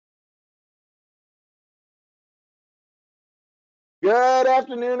Good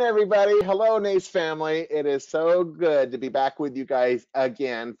afternoon, everybody. Hello, NACE family. It is so good to be back with you guys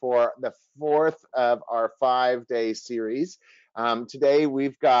again for the fourth of our 5-day series. Today,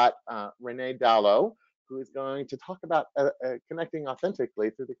 we've got Renee Dalo, who is going to talk about connecting authentically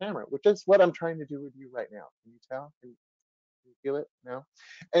through the camera, which is what I'm trying to do with you right now. Can you tell? Can you feel it? No?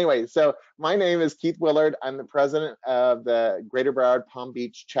 Anyway, so my name is Keith Willard. I'm the president of the Greater Broward Palm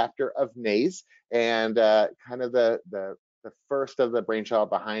Beach chapter of NACE, and kind of the first of the brainchild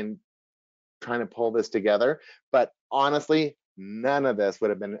behind trying to pull this together. But honestly, none of this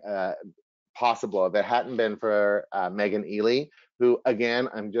would have been possible if it hadn't been for Megan Ely, who, again,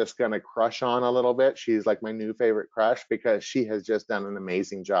 I'm just going to crush on a little bit. She's like my new favorite crush because she has just done an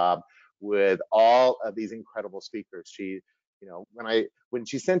amazing job with all of these incredible speakers. When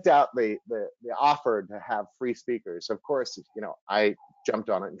she sent out the offer to have free speakers, of course, I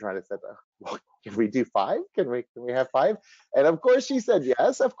jumped on it and tried to say, well, can we do 5? Can we have 5? And of course she said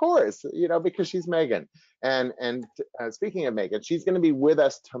yes, of course, because she's Megan. And speaking of Megan, she's going to be with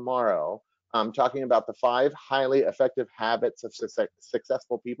us tomorrow, talking about the 5 highly effective habits of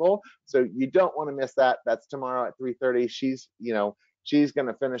successful people. So you don't want to miss that. That's tomorrow at 3:30. She's going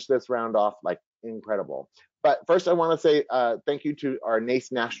to finish this round off like incredible. But first, I want to say thank you to our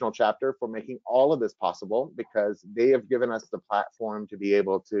NACE National Chapter for making all of this possible, because they have given us the platform to be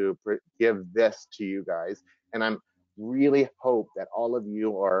able to give this to you guys. And I'm really hope that all of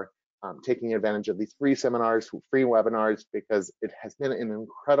you are taking advantage of these free seminars, free webinars, because it has been an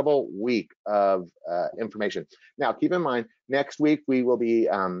incredible week of information. Now, keep in mind, next week we will be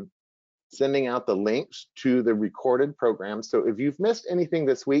sending out the links to the recorded program. So if you've missed anything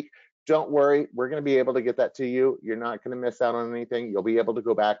this week, don't worry, we're going to be able to get that to you. You're not going to miss out on anything. You'll be able to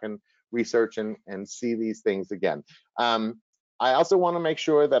go back and research and see these things again. I also want to make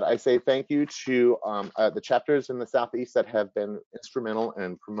sure that I say thank you to the chapters in the Southeast that have been instrumental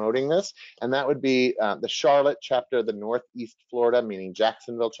in promoting this. And that would be the Charlotte chapter, the Northeast Florida, meaning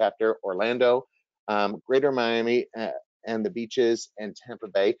Jacksonville chapter, Orlando, Greater Miami, and the beaches, and Tampa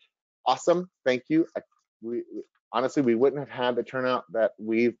Bay. Awesome. Thank you. Honestly, we wouldn't have had the turnout that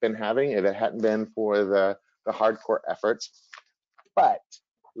we've been having if it hadn't been for the hardcore efforts. But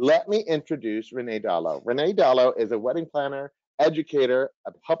let me introduce Renee Dalo. Renee Dalo is a wedding planner, educator,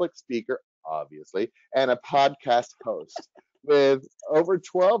 a public speaker, obviously, and a podcast host. With over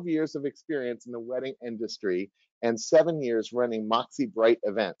 12 years of experience in the wedding industry and 7 years running Moxie Bright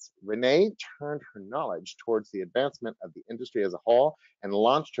events, Renee turned her knowledge towards the advancement of the industry as a whole and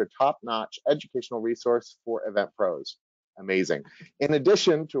launched her top-notch educational resource for event pros. Amazing. In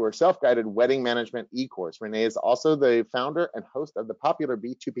addition to her self-guided wedding management e-course, Renee is also the founder and host of the popular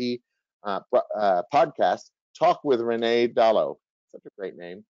B2B podcast, Talk with Renee Dalo. Such a great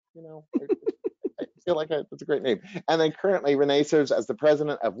name. I feel like that's a great name. And then currently, Renee serves as the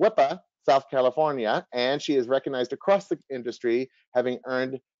president of WIPA, South California, and she is recognized across the industry, having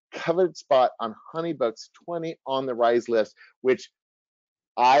earned covered spot on Honeybook's 20 on the Rise list, which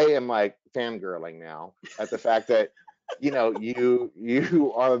I am like fangirling now at the fact that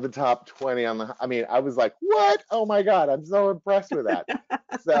you are the top 20 on the. I mean, I was like, what? Oh my God, I'm so impressed with that.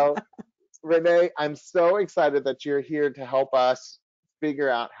 So, Renee, I'm so excited that you're here to help us figure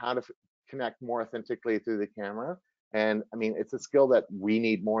out how to connect more authentically through the camera. And I mean, it's a skill that we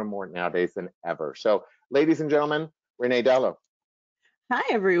need more and more nowadays than ever. So, ladies and gentlemen, Renee Dalo.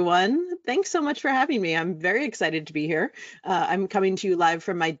 Hi, everyone. Thanks so much for having me. I'm very excited to be here. I'm coming to you live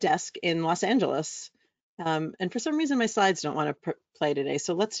from my desk in Los Angeles. And for some reason, my slides don't want to play today.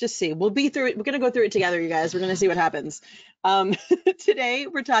 So let's just see. We'll be through it. We're going to go through it together, you guys. We're going to see what happens. Today,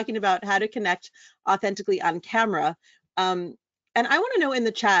 we're talking about how to connect authentically on camera. And I want to know in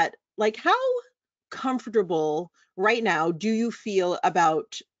the chat, like, how comfortable right now do you feel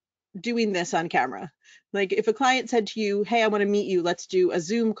about doing this on camera? Like, if a client said to you, hey, I want to meet you, let's do a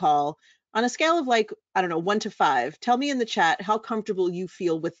Zoom call, on a scale of, like, I don't know, 1 to 5, tell me in the chat how comfortable you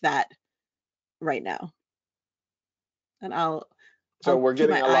feel with that right now. And I'll We're keep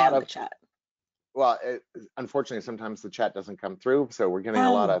getting my a eye lot on of the chat. well, unfortunately, sometimes the chat doesn't come through, so we're getting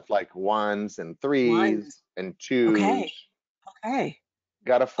a lot of like 1s and 3s Ones. and 2s. Okay.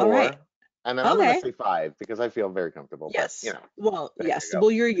 Got a 4. All right. And then I'm going to Okay. say 5 because I feel very comfortable. Yes. But Well, there yes. you go.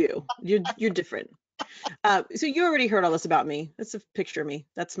 Well, you're you. You're different. So you already heard all this about me. That's a picture of me.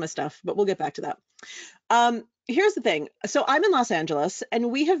 That's my stuff, but we'll get back to that. Here's the thing. So I'm in Los Angeles,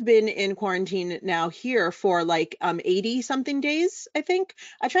 and we have been in quarantine now here for like 80 something days, I think.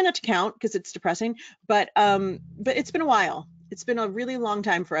 I try not to count because it's depressing, but it's been a while. It's been a really long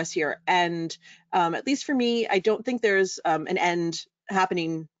time for us here. And at least for me, I don't think there's an end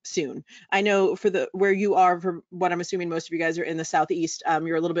happening soon. I know for where you are, for what I'm assuming most of you guys are in the Southeast,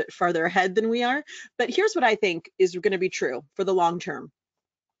 you're a little bit farther ahead than we are. But here's what I think is going to be true for the long term.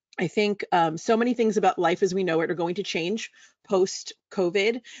 I think so many things about life as we know it are going to change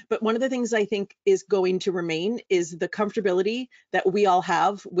post-COVID, but one of the things I think is going to remain is the comfortability that we all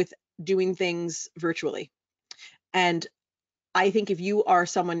have with doing things virtually. And I think if you are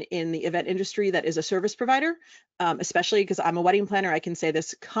someone in the event industry that is a service provider, especially because I'm a wedding planner, I can say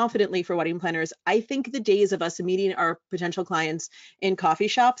this confidently for wedding planners, I think the days of us meeting our potential clients in coffee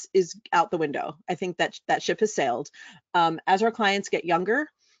shops is out the window. I think that ship has sailed. As our clients get younger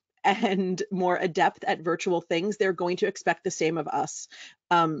and more adept at virtual things, they're going to expect the same of us.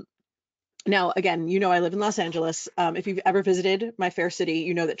 Now, again, you know I live in Los Angeles. If you've ever visited my fair city,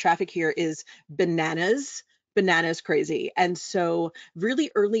 you know that traffic here is bananas crazy. And so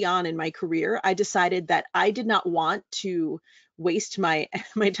really early on in my career, I decided that I did not want to waste my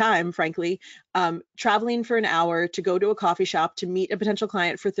time, frankly, traveling for an hour to go to a coffee shop to meet a potential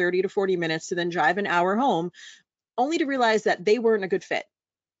client for 30 to 40 minutes to then drive an hour home, only to realize that they weren't a good fit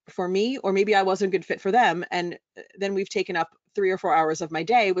for me, or maybe I wasn't a good fit for them. And then we've taken up 3 or 4 hours of my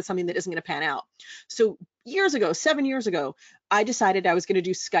day with something that isn't going to pan out. So years ago, 7 years ago, I decided I was going to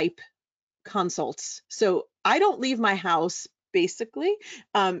do Skype consults. So I don't leave my house basically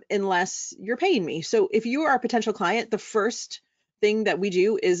unless you're paying me. So if you are a potential client, the first thing that we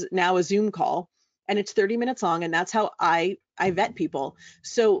do is now a Zoom call, and it's 30 minutes long, and that's how I vet people.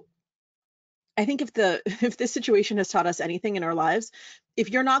 So I think if this situation has taught us anything in our lives, if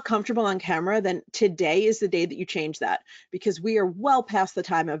you're not comfortable on camera, then today is the day that you change that, because we are well past the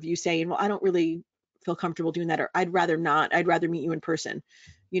time of you saying, well, I don't really feel comfortable doing that, or I'd rather not, I'd rather meet you in person.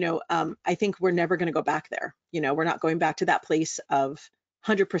 I think we're never going to go back there. We're not going back to that place of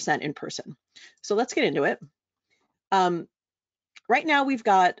 100% in person. So let's get into it. Right now we've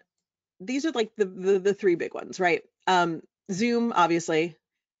got, these are like the three big ones, right? Zoom, obviously.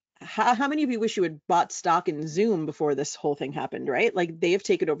 How many of you wish you had bought stock in Zoom before this whole thing happened, right? Like, they have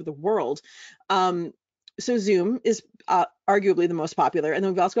taken over the world. So Zoom is arguably the most popular. And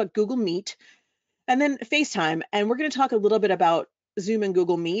then we've also got Google Meet and then FaceTime. And we're going to talk a little bit about Zoom and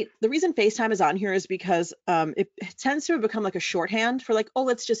Google Meet. The reason FaceTime is on here is because it tends to have become like a shorthand for like, oh,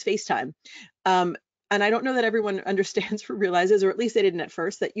 let's just FaceTime. And I don't know that everyone understands or realizes, or at least they didn't at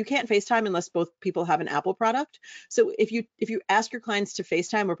first, that you can't FaceTime unless both people have an Apple product. So if you ask your clients to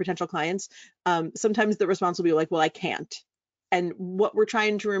FaceTime, or potential clients, sometimes the response will be like, well, I can't. And what we're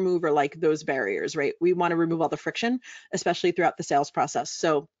trying to remove are like those barriers, right? We want to remove all the friction, especially throughout the sales process.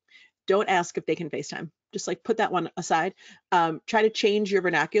 So don't ask if they can FaceTime. Just like put that one aside. Try to change your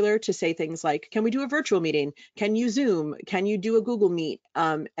vernacular to say things like, can we do a virtual meeting? Can you Zoom? Can you do a Google Meet?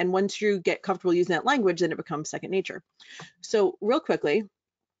 And once you get comfortable using that language, then it becomes second nature. So real quickly,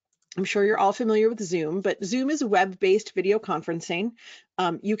 I'm sure you're all familiar with Zoom, but Zoom is web-based video conferencing.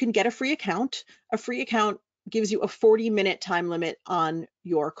 You can get a free account. A free account gives you a 40-minute time limit on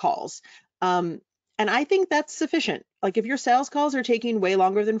your calls. And I think that's sufficient. Like, if your sales calls are taking way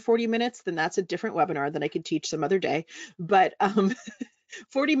longer than 40 minutes, then that's a different webinar that I could teach some other day. But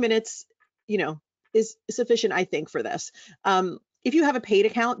 40 minutes, is sufficient, I think, for this. If you have a paid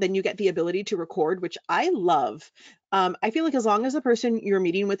account, then you get the ability to record, which I love. I feel like as long as the person you're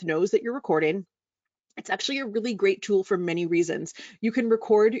meeting with knows that you're recording, it's actually a really great tool for many reasons. You can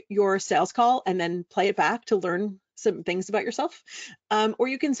record your sales call and then play it back to learn some things about yourself. Or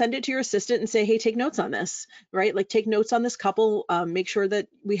you can send it to your assistant and say, hey, take notes on this, right? Like, take notes on this couple, make sure that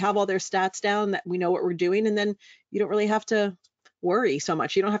we have all their stats down, that we know what we're doing. And then you don't really have to worry so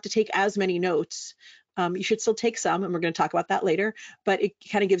much. You don't have to take as many notes. You should still take some, and we're going to talk about that later, but it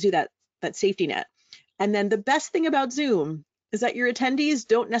kind of gives you that safety net. And then the best thing about Zoom is that your attendees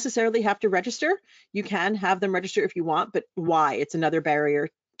don't necessarily have to register. You can have them register if you want, but why? It's another barrier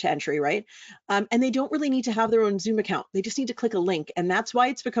to entry, right? And they don't really need to have their own Zoom account. They just need to click a link. And that's why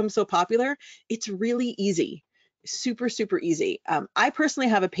it's become so popular. It's really easy, super, super easy. I personally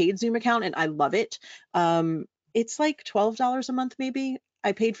have a paid Zoom account and I love it. It's like $12 a month, maybe.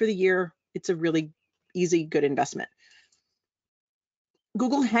 I paid for the year. It's a really easy, good investment.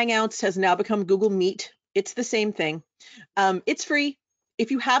 Google Hangouts has now become Google Meet. It's the same thing. It's free. If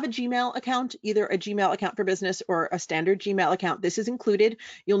you have a Gmail account, either a Gmail account for business or a standard Gmail account, this is included.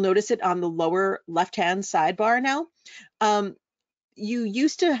 You'll notice it on the lower left-hand sidebar now. You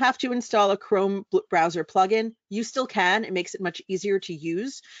used to have to install a Chrome browser plugin. You still can. It makes it much easier to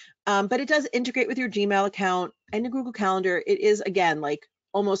use, but it does integrate with your Gmail account and your Google Calendar. It is, again, like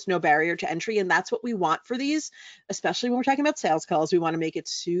almost no barrier to entry. And that's what we want for these, especially when we're talking about sales calls. We want to make it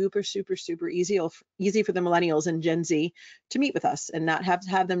super, super, super easy for the millennials and Gen Z to meet with us and not have to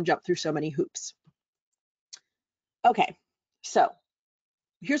have them jump through so many hoops. Okay, so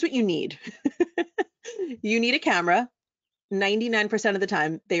here's what you need. You need a camera. 99% of the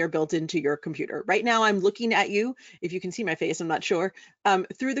time, they are built into your computer. Right now, I'm looking at you. If you can see my face, I'm not sure,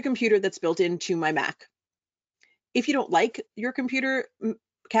 through the computer that's built into my Mac. If you don't like your computer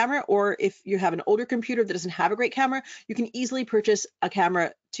camera, or if you have an older computer that doesn't have a great camera, you can easily purchase a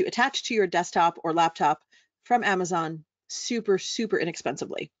camera to attach to your desktop or laptop from Amazon super, super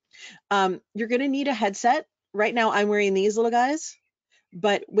inexpensively. You're going to need a headset. Right now, I'm wearing these little guys,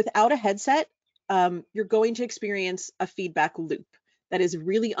 but without a headset, you're going to experience a feedback loop that is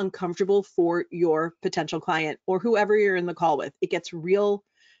really uncomfortable for your potential client or whoever you're in the call with. It gets real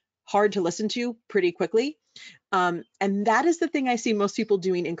hard to listen to pretty quickly. And that is the thing I see most people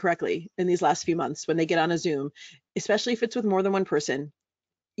doing incorrectly in these last few months when they get on a Zoom, especially if it's with more than one person.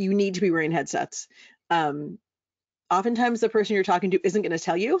 You need to be wearing headsets. Oftentimes the person you're talking to isn't going to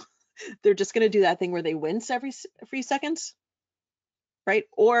tell you. They're just going to do that thing where they wince every few seconds, right?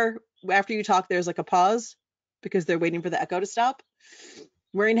 Or after you talk, there's like a pause because they're waiting for the echo to stop.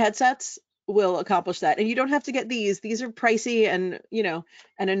 Wearing headsets will accomplish that. And you don't have to get these. These are pricey and,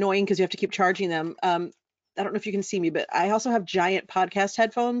 and annoying because you have to keep charging them. I don't know if you can see me, but I also have giant podcast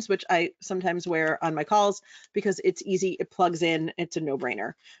headphones, which I sometimes wear on my calls because it's easy. It plugs in. It's a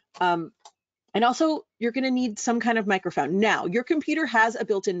no-brainer. And also, you're going to need some kind of microphone. Now, your computer has a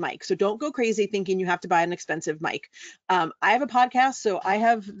built-in mic, so don't go crazy thinking you have to buy an expensive mic. I have a podcast, so I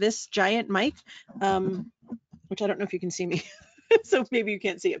have this giant mic, which I don't know if you can see me, so maybe you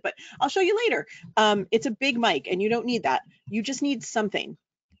can't see it, but I'll show you later. It's a big mic, and you don't need that. You just need something.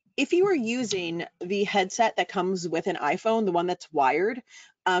 If you are using the headset that comes with an iPhone, the one that's wired,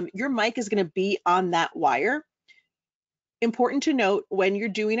 your mic is going to be on that wire. Important to note, when you're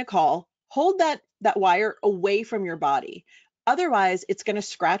doing a call, hold that wire away from your body. Otherwise, it's going to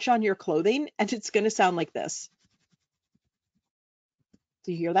scratch on your clothing and it's going to sound like this.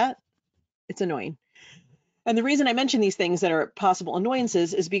 Do you hear that? It's annoying. And the reason I mention these things that are possible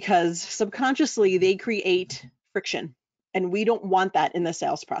annoyances is because subconsciously they create friction, and we don't want that in the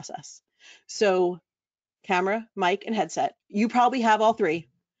sales process. So camera, mic, and headset. You probably have all three.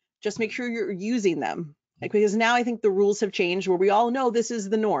 Just make sure you're using them. Because now I think the rules have changed where we all know this is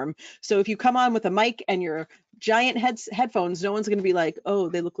the norm. So if you come on with a mic and your giant headphones, no one's going to be like, oh,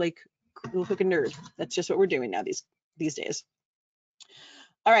 they look like a nerd. That's just what we're doing now these days.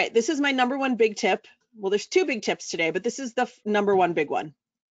 All right, this is my number one big tip. Well, there's two big tips today, but this is the number one big one.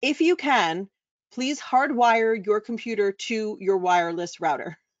 If you can, please hardwire your computer to your wireless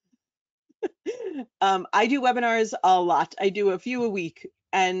router. I do webinars a lot. I do a few a week,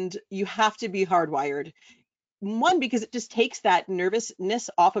 and you have to be hardwired. One, because it just takes that nervousness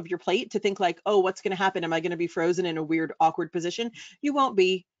off of your plate to think like, oh, what's going to happen? Am I going to be frozen in a weird, awkward position? You won't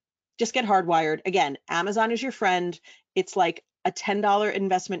be. Just get hardwired. Again, Amazon is your friend. It's like a $10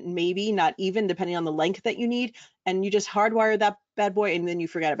 investment, maybe, not even, depending on the length that you need. And you just hardwire that bad boy and then you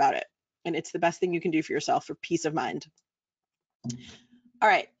forget about it. And it's the best thing you can do for yourself for peace of mind. All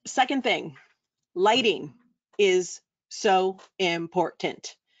right, second thing, lighting is so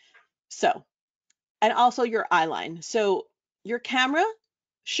important. So, and also your eye line. So your camera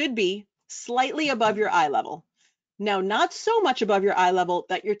should be slightly above your eye level. Now, not so much above your eye level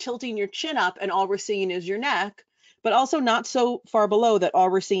that you're tilting your chin up and all we're seeing is your neck, but also not so far below that all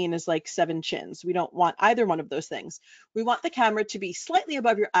we're seeing is like 7 chins. We don't want either one of those things. We want the camera to be slightly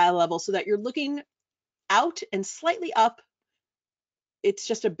above your eye level so that you're looking out and slightly up. It's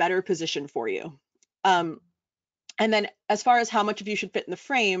just a better position for you. And then as far as how much of you should fit in the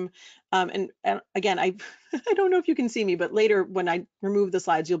frame, and again, I don't know if you can see me, but later when I remove the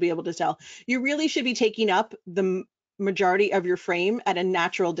slides, you'll be able to tell. You really should be taking up the majority of your frame at a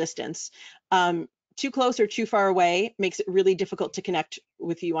natural distance. Too close or too far away makes it really difficult to connect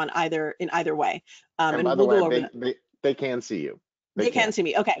with you in either way. And by the way, they can see you. They can see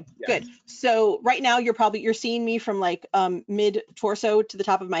me. Okay, yes. Good. So right now you're seeing me from like mid torso to the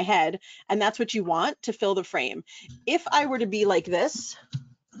top of my head, and that's what you want to fill the frame. If I were to be like this,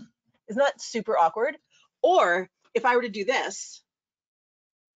 isn't that super awkward? Or if I were to do this,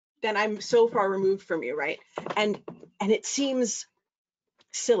 then I'm so far removed from you, right? And it seems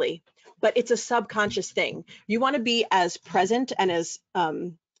silly, but it's a subconscious thing. You want to be as present and as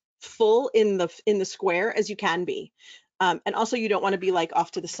full in the square as you can be. And also you don't want to be like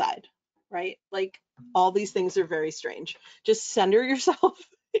off to the side, right? Like all these things are very strange. Just center yourself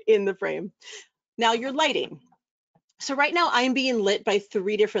in the frame. Now your lighting. So right now I'm being lit by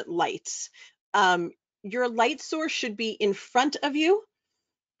 3 different lights. Your light source should be in front of you,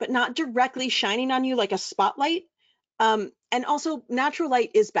 but not directly shining on you like a spotlight. And also natural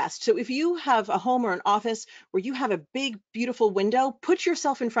light is best. So if you have a home or an office where you have a big, beautiful window, put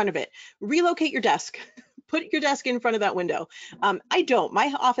yourself in front of it. Relocate your desk. Put your desk in front of that window. I don't.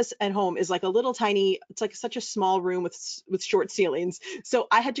 My office at home is like a little tiny, it's like such a small room with short ceilings. So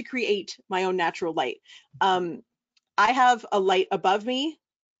I had to create my own natural light. I have a light above me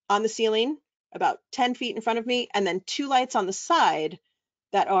on the ceiling, about 10 feet in front of me, and then 2 lights on the side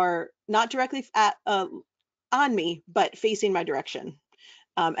that are not directly on me, but facing my direction.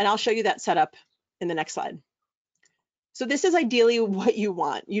 And I'll show you that setup in the next slide. So this is ideally what you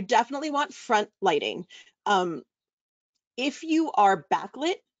want. You definitely want front lighting. If you are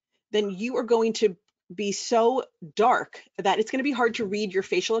backlit, then you are going to be so dark that it's going to be hard to read your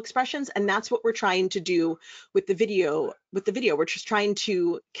facial expressions. And that's what we're trying to do with the video. We're just trying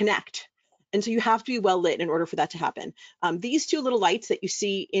to connect. And so you have to be well lit in order for that to happen. These 2 little lights that you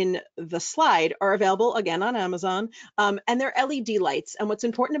see in the slide are available again on Amazon, and they're LED lights. And what's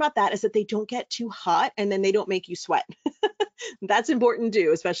important about that is that they don't get too hot and then they don't make you sweat. That's important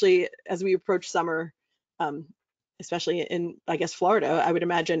too, especially as we approach summer, especially in, I guess, Florida. I would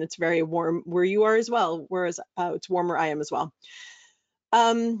imagine it's very warm where you are as well, whereas it's warm where I am as well.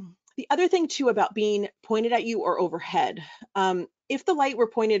 The other thing too about being pointed at you or overhead, if the light were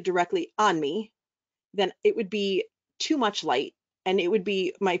pointed directly on me, then it would be too much light and it would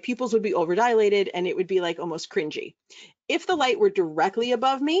be, my pupils would be overdilated and it would be like almost cringy. If the light were directly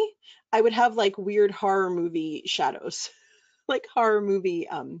above me, I would have like weird horror movie shadows, like horror movie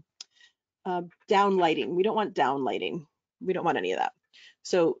down lighting. We don't want down lighting. We don't want any of that.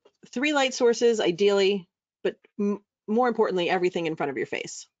 So 3 light sources ideally, but more importantly, everything in front of your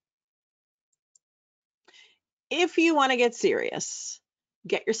face. If you want to get serious,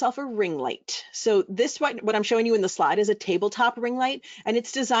 get yourself a ring light. So this, what I'm showing you in the slide, is a tabletop ring light, and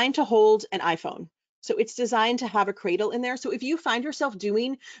it's designed to hold an iPhone. So it's designed to have a cradle in there. So if you find yourself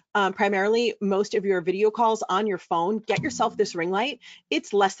doing primarily most of your video calls on your phone, get yourself this ring light.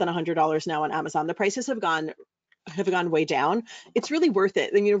 It's less than $100 now on Amazon. The prices have gone way down. It's really worth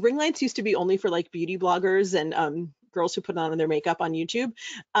it. I mean, ring lights used to be only for like beauty bloggers and girls who put on their makeup on YouTube,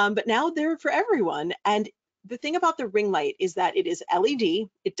 but now they're for everyone. And the thing about the ring light is that it is LED,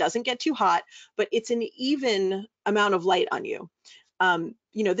 it doesn't get too hot, but it's an even amount of light on you.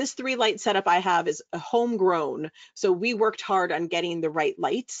 You know, this 3 light setup I have is a homegrown. So we worked hard on getting the right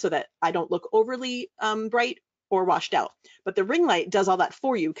lights so that I don't look overly bright or washed out. But the ring light does all that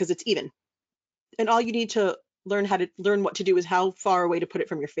for you because it's even. And all you need to learn what to do is how far away to put it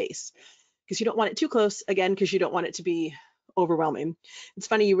from your face, because you don't want it too close, again, because you don't want it to be overwhelming. It's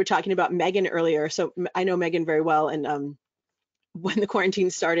funny, you were talking about Megan earlier. So I know Megan very well. And when the quarantine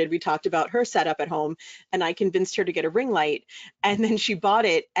started, we talked about her setup at home, and I convinced her to get a ring light. And then she bought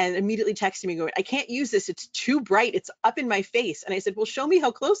it and immediately texted me going, I can't use this. It's too bright. It's up in my face. And I said, well, show me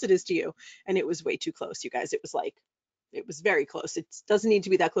how close it is to you. And it was way too close, you guys. It was very close. It doesn't need to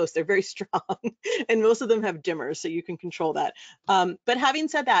be that close. They're very strong. And most of them have dimmers, so you can control that. But having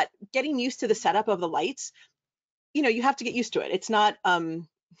said that, getting used to the setup of the lights, you know, you have to get used to it. It's not that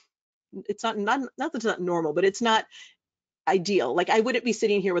it's not normal, but it's not ideal. Like, I wouldn't be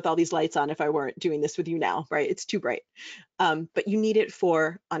sitting here with all these lights on if I weren't doing this with you now, right? It's too bright. But you need it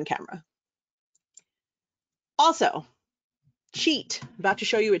for on camera. Also, cheat. I'm about to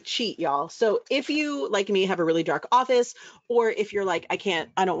show you a cheat, y'all. So if you, like me, have a really dark office, or if you're like,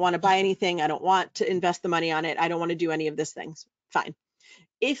 I don't want to buy anything, I don't want to invest the money on it, I don't want to do any of these things, fine.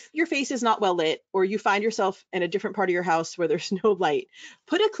 If your face is not well lit, or you find yourself in a different part of your house where there's no light,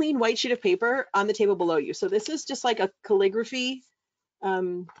 put a clean white sheet of paper on the table below you. So this is just like a calligraphy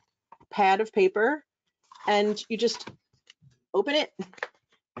pad of paper, and you just open it,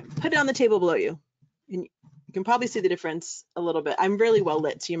 put it on the table below you. And you can probably see the difference a little bit. I'm really well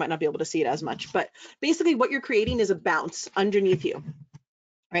lit, so you might not be able to see it as much, but basically what you're creating is a bounce underneath you,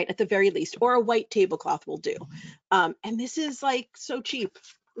 right? At the very least, or a white tablecloth will do. And this is like so cheap.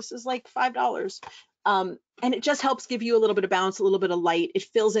 This is like $5. And it just helps give you a little bit of bounce, a little bit of light. It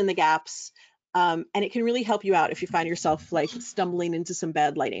fills in the gaps. And it can really help you out if you find yourself like stumbling into some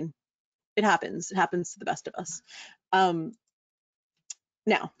bad lighting. It happens to the best of us.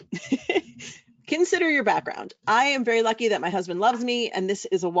 Now, consider your background. I am very lucky that my husband loves me, and this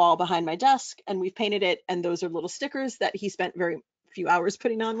is a wall behind my desk, and we've painted it, and those are little stickers that he spent very few hours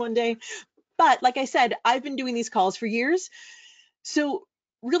putting on one day. But like I said, I've been doing these calls for years. So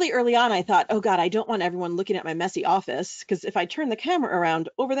really early on, I thought, oh God, I don't want everyone looking at my messy office, because if I turn the camera around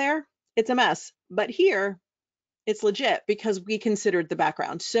over there, it's a mess. But here, it's legit because we considered the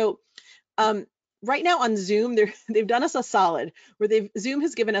background. So right now on Zoom, they've done us a solid where Zoom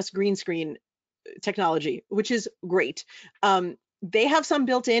has given us green screen technology, which is great. They have some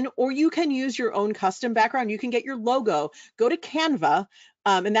built in, or you can use your own custom background. You can get your logo, go to Canva,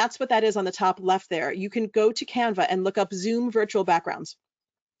 and that's what that is on the top left there. You can go to Canva and look up Zoom virtual backgrounds.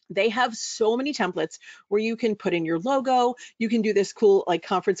 They have so many templates where you can put in your logo. You can do this cool like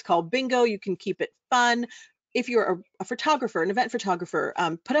conference call bingo. You can keep it fun. If you're a photographer, an event photographer,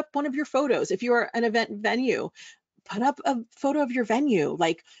 put up one of your photos. If you're an event venue, put up a photo of your venue.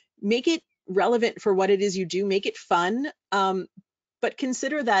 Like, make it relevant for what it is you do. Make it fun. But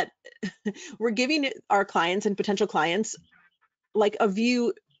consider that we're giving our clients and potential clients like a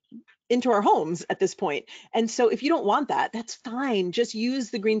view into our homes at this point. And so if you don't want that, that's fine. Just use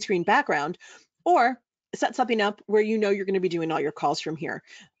the green screen background or set something up where you know you're going to be doing all your calls from here.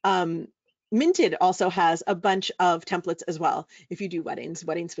 Minted also has a bunch of templates as well. If you do weddings,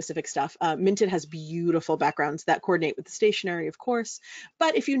 wedding specific stuff, Minted has beautiful backgrounds that coordinate with the stationery, of course.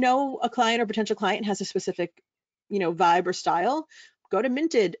 But if you know a client or potential client has a specific, vibe or style, go to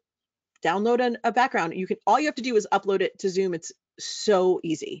Minted, download a background. All you have to do is upload it to Zoom. It's so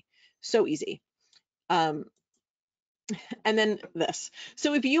easy. So easy. And then this.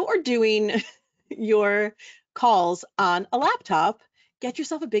 So if you are doing your calls on a laptop, get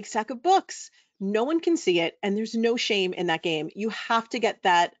yourself a big stack of books. No one can see it, and there's no shame in that game. You have to get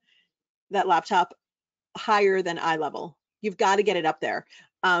that laptop higher than eye level. You've got to get it up there.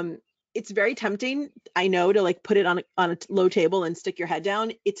 It's very tempting, I know, to like put it on a low table and stick your head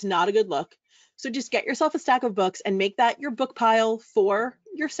down. It's not a good look. So just get yourself a stack of books and make that your book pile for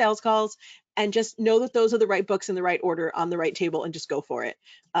your sales calls, and just know that those are the right books in the right order on the right table, and just go for it.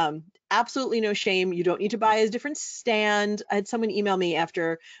 Absolutely no shame. You don't need to buy a different stand. I had someone email me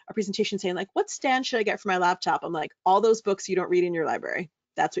after a presentation saying like, what stand should I get for my laptop? I'm like, all those books you don't read in your library.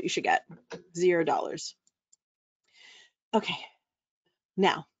 That's what you should get. $0. Okay.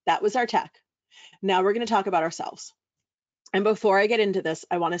 Now that was our tech. Now we're going to talk about ourselves. And before I get into this,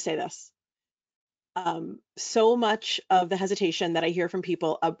 I want to say this. So much of the hesitation that I hear from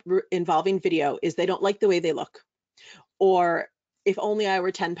people involving video is they don't like the way they look, or if only I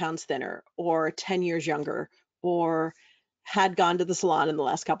were 10 pounds thinner, or 10 years younger, or had gone to the salon in the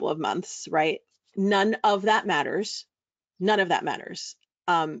last couple of months, right? None of that matters. None of that matters.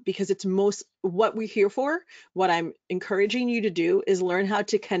 Because it's what we're here for. What I'm encouraging you to do is learn how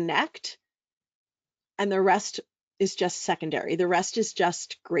to connect, and the rest is just secondary. The rest is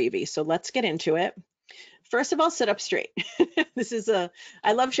just gravy. So let's get into it. First of all, sit up straight.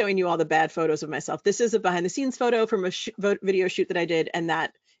 I love showing you all the bad photos of myself. This is a behind the scenes photo from a video shoot that I did, and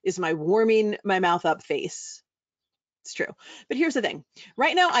that is my warming my mouth up face. It's true. But here's the thing.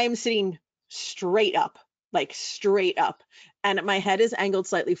 Right now I am sitting straight up, like straight up, and my head is angled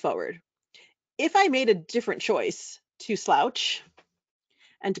slightly forward. If I made a different choice to slouch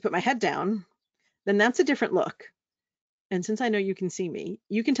and to put my head down, then that's a different look. And since I know you can see me,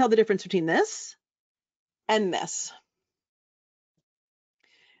 you can tell the difference between this and this.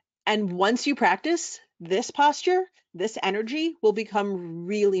 And once you practice this posture, this energy will become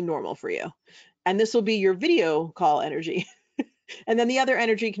really normal for you. And this will be your video call energy. And then the other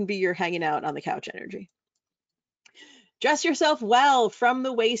energy can be your hanging out on the couch energy. Dress yourself well from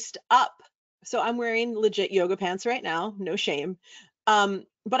the waist up. So I'm wearing legit yoga pants right now, no shame.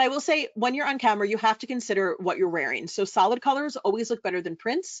 But I will say, when you're on camera, you have to consider what you're wearing. So solid colors always look better than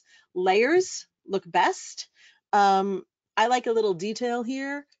prints. Layers look best. I like a little detail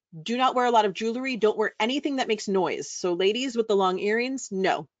here. Do not wear a lot of jewelry. Don't wear anything that makes noise. So ladies with the long earrings,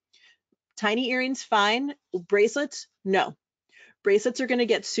 no. Tiny earrings, fine. Bracelets, no. Bracelets are going to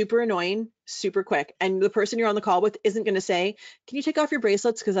get super annoying super quick. And the person you're on the call with isn't going to say, can you take off your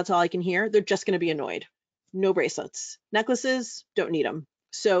bracelets? Because that's all I can hear. They're just going to be annoyed. No bracelets. Necklaces, don't need them.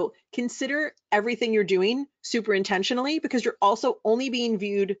 So consider everything you're doing super intentionally, because you're also only being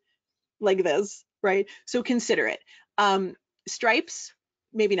viewed like this, right? So consider it. Stripes,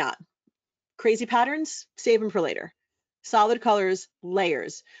 maybe not. Crazy patterns, save them for later. Solid colors,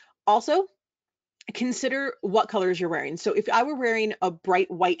 layers. Also, consider what colors you're wearing. So if I were wearing a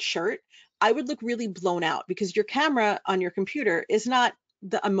bright white shirt, I would look really blown out, because your camera on your computer is not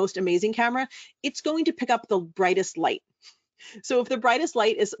the most amazing camera. It's going to pick up the brightest light. So if the brightest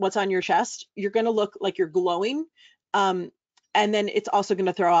light is what's on your chest, you're going to look like you're glowing. And then it's also going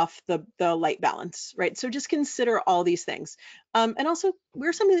to throw off the light balance, right? So just consider all these things. And also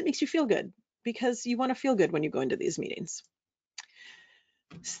wear something that makes you feel good, because you want to feel good when you go into these meetings.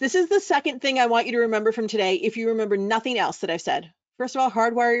 So this is the second thing I want you to remember from today, if you remember nothing else that I've said. First of all,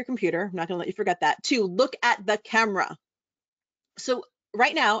 hardwire your computer. I'm not going to let you forget that. 2, look at the camera. So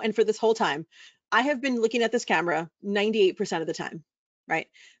right now, and for this whole time, I have been looking at this camera 98% of the time, right?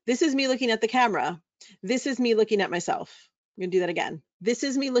 This is me looking at the camera. This is me looking at myself. I'm going to do that again. This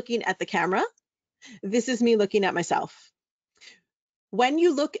is me looking at the camera. This is me looking at myself. When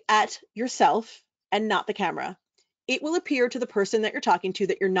you look at yourself and not the camera, it will appear to the person that you're talking to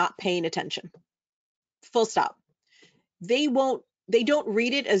that you're not paying attention. Full stop. They don't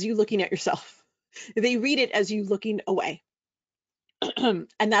read it as you looking at yourself. They read it as you looking away. And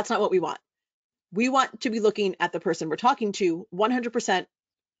that's not what we want. We want to be looking at the person we're talking to 100%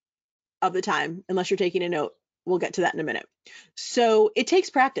 of the time, unless you're taking a note. We'll get to that in a minute. So it takes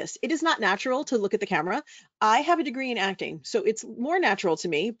practice. It is not natural to look at the camera. I have a degree in acting, so it's more natural to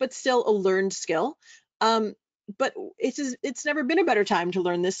me, but still a learned skill. But it's never been a better time to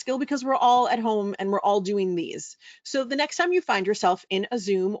learn this skill because we're all at home and we're all doing these. So the next time you find yourself in a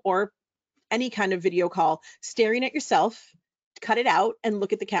Zoom or any kind of video call, staring at yourself, cut it out and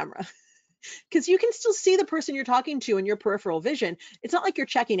look at the camera. Because you can still see the person you're talking to in your peripheral vision. It's not like you're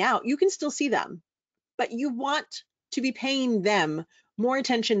checking out. You can still see them, but you want to be paying them more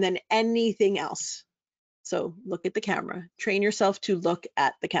attention than anything else. So look at the camera. Train yourself to look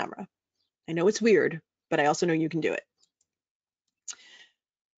at the camera. I know it's weird, but I also know you can do it.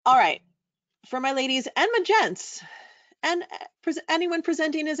 All right, for my ladies and my gents, and anyone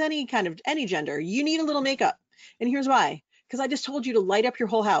presenting as any gender, you need a little makeup. And here's why. Because I just told you to light up your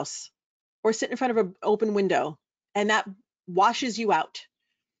whole house or sit in front of an open window, and that washes you out.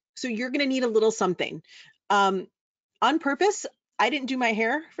 So you're going to need a little something. On purpose, I didn't do my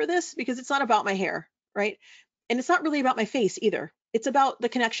hair for this because it's not about my hair, right? And it's not really about my face either. It's about the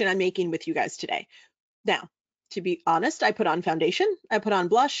connection I'm making with you guys today. Now, to be honest, I put on foundation, I put on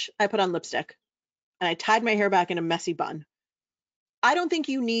blush, I put on lipstick, and I tied my hair back in a messy bun. I don't think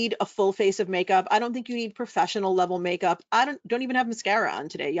you need a full face of makeup. I don't think you need professional level makeup. I don't even have mascara on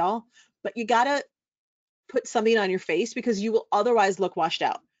today, y'all. But you gotta put something on your face because you will otherwise look washed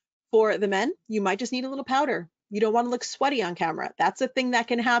out. For the men, you might just need a little powder. You don't want to look sweaty on camera. That's a thing that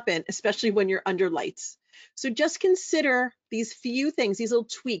can happen, especially when you're under lights. So just consider these few things, these little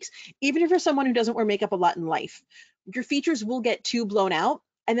tweaks. Even if you're someone who doesn't wear makeup a lot in life, your features will get too blown out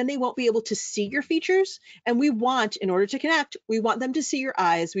and then they won't be able to see your features. And we want, in order to connect, we want them to see your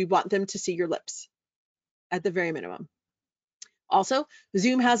eyes. We want them to see your lips at the very minimum. Also,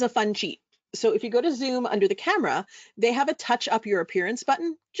 Zoom has a fun cheat. So if you go to Zoom under the camera, they have a touch up your appearance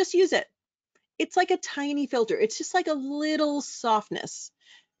button. Just use it. It's like a tiny filter. It's just like a little softness.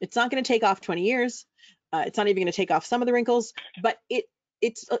 It's not going to take off 20 years. It's not even going to take off some of the wrinkles, but it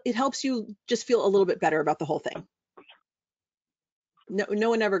helps you just feel a little bit better about the whole thing. No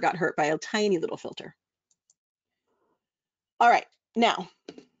one ever got hurt by a tiny little filter. All right, now,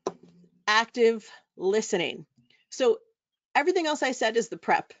 active listening. So everything else I said is the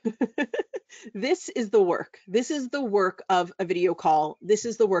prep. This is the work. This is the work of a video call. This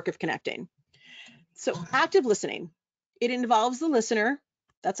is the work of connecting. So active listening, it involves the listener,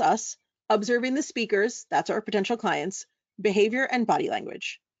 that's us, observing the speakers, that's our potential clients, behavior and body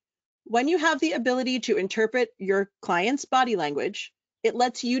language. When you have the ability to interpret your client's body language, it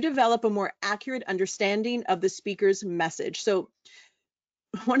lets you develop a more accurate understanding of the speaker's message. So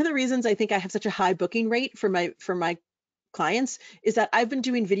one of the reasons I think I have such a high booking rate for my clients is that I've been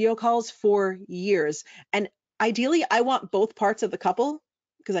doing video calls for years. And ideally, I want both parts of the couple,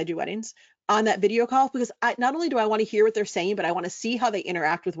 because I do weddings, on that video call, because not only do I want to hear what they're saying, but I want to see how they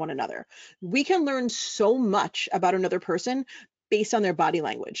interact with one another. We can learn so much about another person based on their body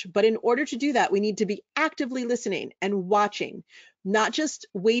language. But in order to do that, we need to be actively listening and watching, not just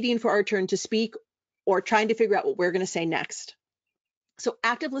waiting for our turn to speak or trying to figure out what we're going to say next. So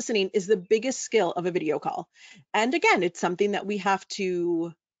active listening is the biggest skill of a video call. And again, it's something that we have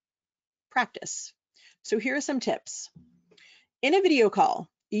to practice. So here are some tips. In a video call,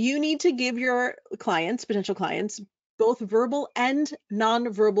 you need to give your clients, potential clients, both verbal and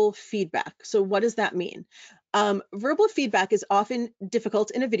nonverbal feedback. So what does that mean? Verbal feedback is often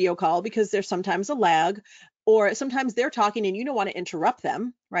difficult in a video call because there's sometimes a lag, or sometimes they're talking and you don't want to interrupt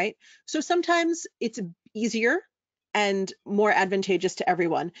them, right? So sometimes it's easier and more advantageous to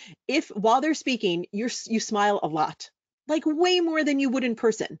everyone if while they're speaking, you smile a lot, like way more than you would in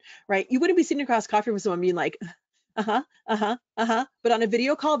person, right? You wouldn't be sitting across coffee with someone being like, but on a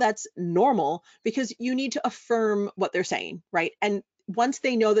video call, that's normal because you need to affirm what they're saying, right? And once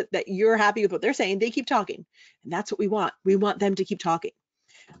they know that you're happy with what they're saying, they keep talking. And that's what we want. We want them to keep talking.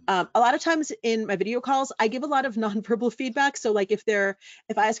 A lot of times in my video calls, I give a lot of nonverbal feedback. So like if I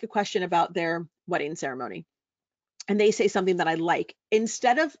ask a question about their wedding ceremony, and they say something that I like,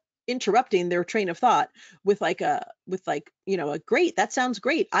 instead of interrupting their train of thought with like a great, that sounds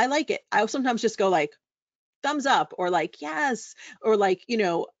great, I like it, I'll sometimes just go like thumbs up, or like yes, or like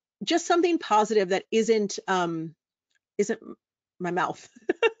just something positive that isn't my mouth.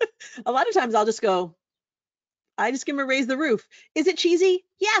 A lot of times I'll just go, I just give them a raise the roof. Is it cheesy?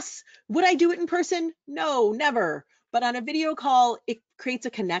 Yes. Would I do it in person? No, never. But on a video call, it creates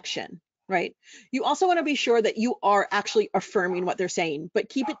a connection, right? You also want to be sure that you are actually affirming what they're saying, but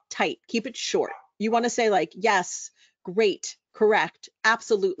keep it tight, keep it short. You want to say like, yes, great, correct,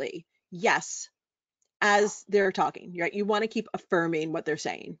 absolutely, yes, as they're talking, right? You want to keep affirming what they're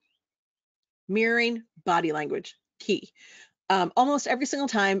saying. Mirroring body language, key. Almost every single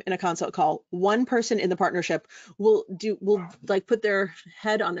time in a consult call, one person in the partnership will like put their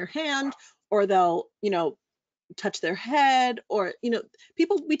head on their hand, or they'll, touch their head, or,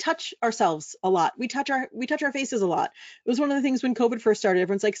 people, we touch ourselves a lot. We touch our faces a lot. It was one of the things when COVID first started,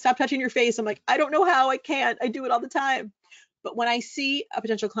 everyone's like, stop touching your face. I'm like, I don't know how, I can't, I do it all the time. But when I see a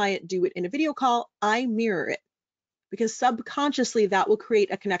potential client do it in a video call, I mirror it, because subconsciously that will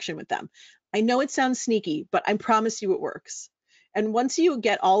create a connection with them. I know it sounds sneaky, but I promise you it works. And once you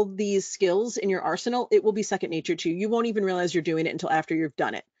get all these skills in your arsenal, it will be second nature to you. You won't even realize you're doing it until after you've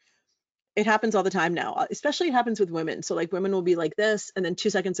done it. It happens all the time now, especially it happens with women. So like women will be like this, and then 2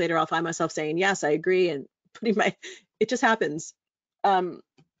 seconds later, I'll find myself saying, yes, I agree. And it just happens.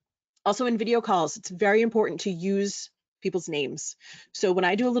 Also in video calls, it's very important to use people's names. So when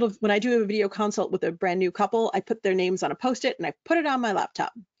I do a video consult with a brand new couple, I put their names on a Post-it and I put it on my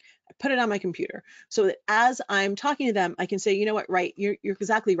laptop. I put it on my computer, so that as I'm talking to them, I can say, you know what, right, you're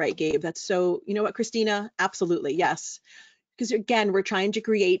exactly right, Gabe. That's so, you know what, Christina, absolutely, yes. Because again, we're trying to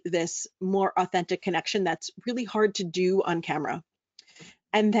create this more authentic connection that's really hard to do on camera.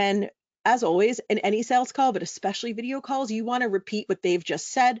 And then, as always, in any sales call, but especially video calls, you want to repeat what they've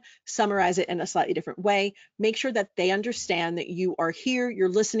just said, summarize it in a slightly different way, make sure that they understand that you are here, you're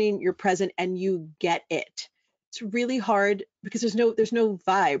listening, you're present, and you get it. It's really hard because there's no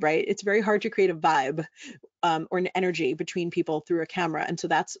vibe, right? It's very hard to create a vibe or an energy between people through a camera. And so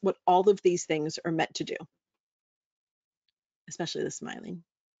that's what all of these things are meant to do, especially the smiling.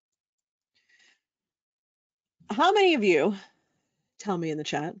 How many of you, tell me in the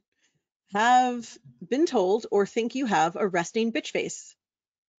chat, have been told or think you have a resting bitch face?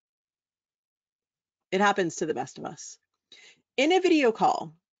 It happens to the best of us. In a video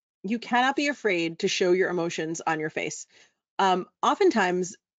call, you cannot be afraid to show your emotions on your face.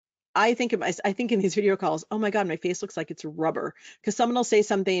 Oftentimes, I think in these video calls, oh my God, my face looks like it's rubber, because someone will say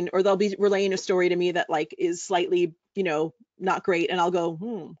something, or they'll be relaying a story to me that like is slightly, not great, and I'll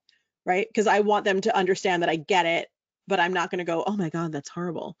go, right? Because I want them to understand that I get it, but I'm not going to go, oh my God, that's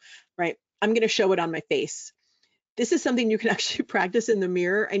horrible, right? I'm going to show it on my face. This is something you can actually practice in the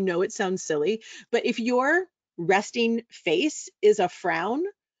mirror. I know it sounds silly, but if your resting face is a frown,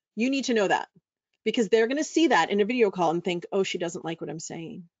 you need to know that, because they're going to see that in a video call and think, oh, she doesn't like what I'm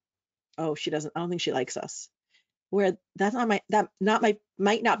saying. Oh, she doesn't, I don't think she likes us. Where that's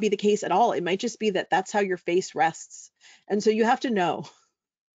might not be the case at all. It might just be that that's how your face rests. And so you have to know.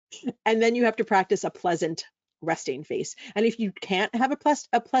 And then you have to practice a pleasant resting face. And if you can't have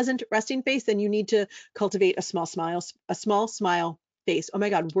a pleasant resting face, then you need to cultivate a small smile face. Oh my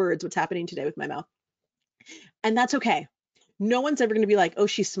God, words, what's happening today with my mouth? And that's okay. No one's ever going to be like, oh,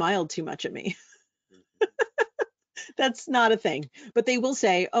 she smiled too much at me. That's not a thing. But they will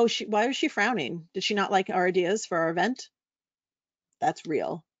say, oh, why was she frowning? Did she not like our ideas for our event? That's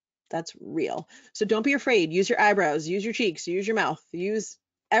real. That's real. So don't be afraid. Use your eyebrows, use your cheeks, use your mouth, use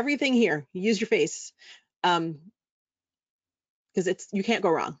everything here. Use your face. Because you can't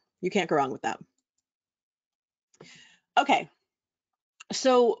go wrong. You can't go wrong with that. Okay.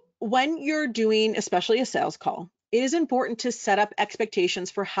 So when you're doing, especially a sales call, it is important to set up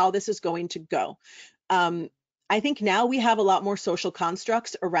expectations for how this is going to go. I think now we have a lot more social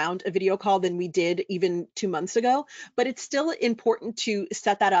constructs around a video call than we did even 2 months ago, but it's still important to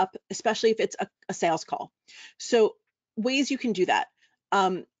set that up, especially if it's a sales call. So ways you can do that.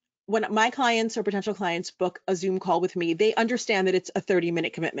 When my clients or potential clients book a Zoom call with me, they understand that it's a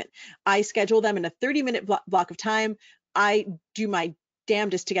 30-minute commitment. I schedule them in a 30-minute block of time. I do my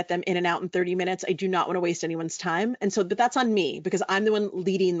damnedest to get them in and out in 30 minutes. I do not want to waste anyone's time. And so, but that's on me because I'm the one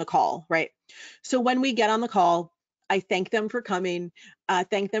leading the call, right? So when we get on the call, I thank them for coming,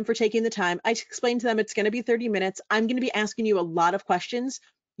 thank them for taking the time. I explain to them it's going to be 30 minutes. I'm going to be asking you a lot of questions.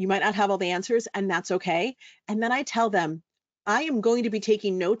 You might not have all the answers, and that's okay. And then I tell them, I am going to be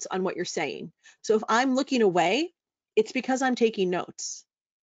taking notes on what you're saying. So if I'm looking away, it's because I'm taking notes.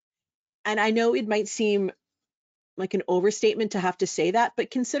 And I know it might seem like an overstatement to have to say that,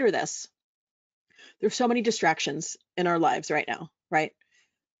 but consider this. There's so many distractions in our lives right now, right?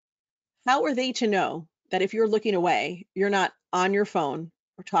 How are they to know that if you're looking away, you're not on your phone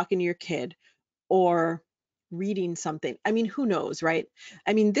or talking to your kid or reading something? I mean, who knows, right?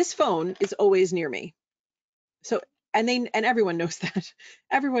 I mean, this phone is always near me. So, and everyone knows that.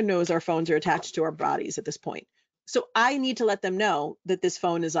 Everyone knows our phones are attached to our bodies at this point. So I need to let them know that this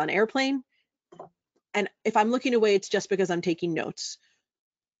phone is on airplane. And if I'm looking away, it's just because I'm taking notes,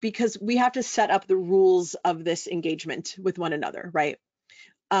 because we have to set up the rules of this engagement with one another, right?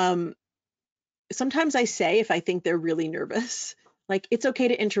 Sometimes I say, if I think they're really nervous, like, it's okay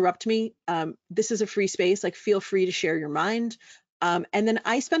to interrupt me. This is a free space, like, feel free to share your mind. And then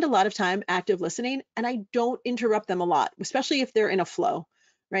I spend a lot of time active listening, and I don't interrupt them a lot, especially if they're in a flow,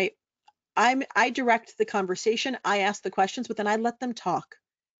 right? I direct the conversation, I ask the questions, but then I let them talk.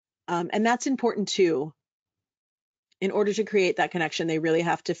 And that's important too. In order to create that connection, they really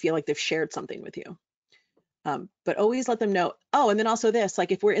have to feel like they've shared something with you. But always let them know. Oh, and then also this,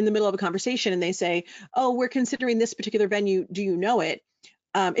 like, if we're in the middle of a conversation and they say, oh, we're considering this particular venue, do you know it?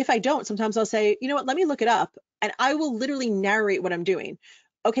 If I don't, sometimes I'll say, you know what, let me look it up. And I will literally narrate what I'm doing.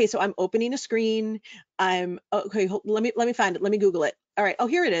 Okay, so I'm opening a screen. Okay, let me find it. Let me Google it. All right. Oh,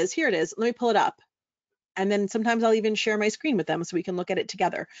 here it is. Here it is. Let me pull it up. And then sometimes I'll even share my screen with them so we can look at it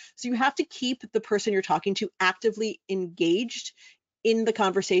together. So you have to keep the person you're talking to actively engaged in the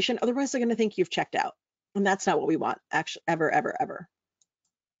conversation. Otherwise, they're going to think you've checked out. And that's not what we want, actually, ever, ever, ever.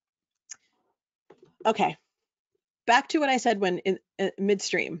 Okay, back to what I said when in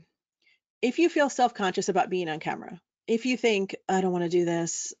midstream. If you feel self-conscious about being on camera, if you think, I don't want to do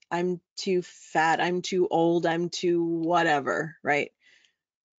this, I'm too fat, I'm too old, I'm too whatever, right?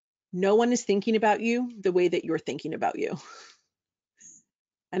 No one is thinking about you the way that you're thinking about you.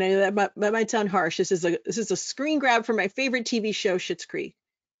 And I know that might sound harsh. This is a screen grab from my favorite TV show, Schitt's Creek.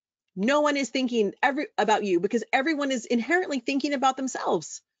 No one is thinking about you, because everyone is inherently thinking about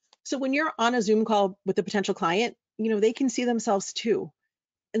themselves. So when you're on a Zoom call with a potential client, they can see themselves too.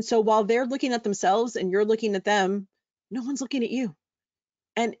 And so while they're looking at themselves and you're looking at them, no one's looking at you.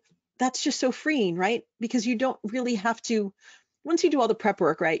 And that's just so freeing, right? Because you don't really have to, once you do all the prep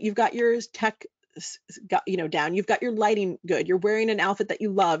work, right? You've got your tech down, you've got your lighting good, you're wearing an outfit that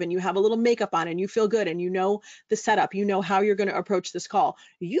you love, and you have a little makeup on and you feel good, and you know the setup, you know how you're going to approach this call.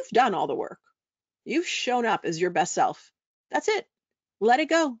 You've done all the work. You've shown up as your best self. That's it. Let it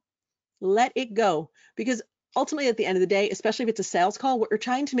go. Let it go. Because ultimately, at the end of the day, especially if it's a sales call, what you're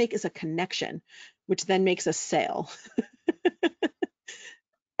trying to make is a connection, which then makes a sale.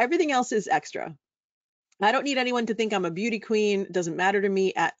 Everything else is extra. I don't need anyone to think I'm a beauty queen. It doesn't matter to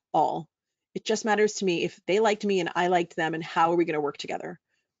me at all. It just matters to me if they liked me and I liked them, and how are we going to work together?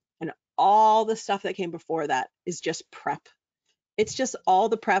 And all the stuff that came before that is just prep. It's just all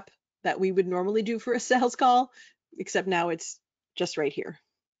the prep that we would normally do for a sales call, except now it's just right here.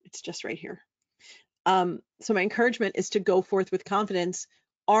 It's just right here. So my encouragement is to go forth with confidence,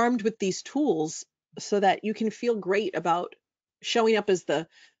 armed with these tools, so that you can feel great about showing up as the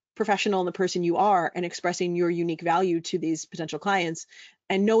professional and the person you are, and expressing your unique value to these potential clients,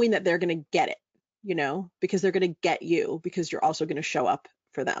 and knowing that they're going to get it, because they're going to get you, because you're also going to show up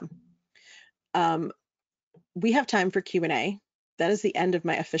for them. We have time for Q&A. That is the end of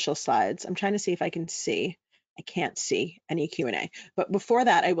my official slides. I'm trying to see if I can see. I can't see any Q&A. But before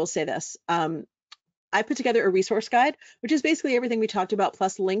that, I will say this. I put together a resource guide, which is basically everything we talked about,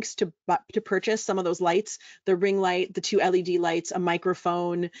 plus links to purchase some of those lights, the ring light, the 2 LED lights, a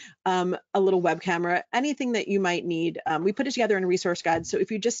microphone, a little web camera, anything that you might need. We put it together in a resource guide. So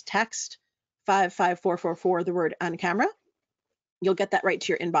if you just text 55444, the word on camera, you'll get that right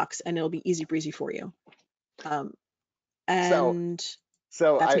to your inbox, and it'll be easy breezy for you. And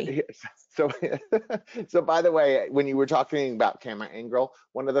that's me. So by the way, when you were talking about camera angle,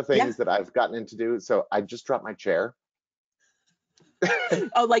 one of the things that I've gotten into do, so I just dropped my chair.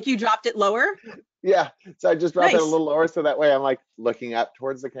 Oh, like you dropped it lower? Yeah, so I just dropped it a little lower, so that way I'm like looking up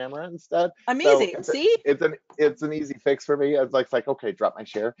towards the camera instead. Amazing. So See? It's an easy fix for me. It's like okay, drop my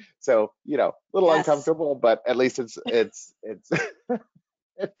chair. So a little uncomfortable, but at least it's at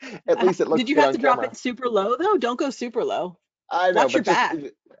least it looks Did you good have on to drop camera. it super low though? Don't go super low. I know, Watch your back.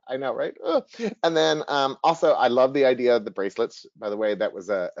 I know, right? And then also, I love the idea of the bracelets. By the way, that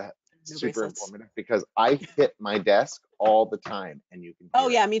was super informative, because I hit my desk all the time, and you can hear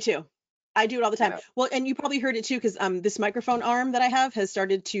yeah, me too. I do it all the time. Yeah. Well, and you probably heard it too, because this microphone arm that I have has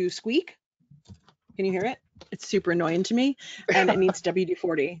started to squeak. Can you hear it? It's super annoying to me, and it needs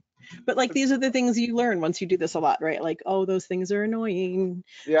WD-40. But like, these are the things you learn once you do this a lot, right? Like, oh, those things are annoying.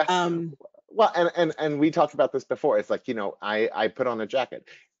 Yeah. Well, and we talked about this before. It's like, I put on a jacket.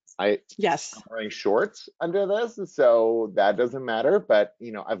 I'm Yes. wearing shorts under this, so that doesn't matter. But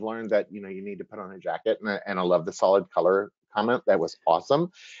I've learned that you need to put on a jacket, and I love the solid color comment. That was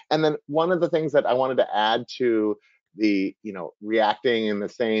awesome. And then one of the things that I wanted to add to the reacting in the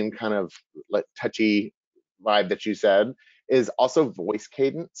same kind of like touchy vibe that you said is also voice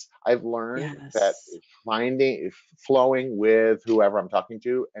cadence. I've learned that Yes. flowing with whoever I'm talking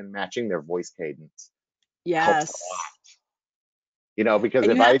to and matching their voice cadence helps a Yes. lot. Because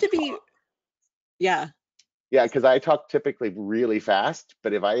And if you have to be, yeah, yeah, because I talk typically really fast,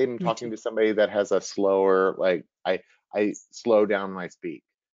 but if I am me talking too. to somebody that has a slower, like I slow down my speak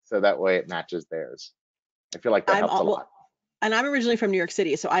so that way it matches theirs. I feel like that I'm helps a all, lot. well, and I'm originally from New York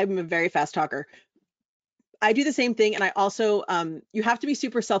City, so I'm a very fast talker. I do the same thing, and I also you have to be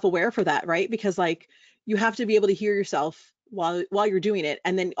super self-aware for that, right? Because like you have to be able to hear yourself while you're doing it,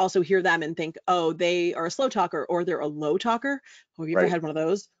 and then also hear them and think, oh, they are a slow talker or they're a low talker. Have you ever Right. had one of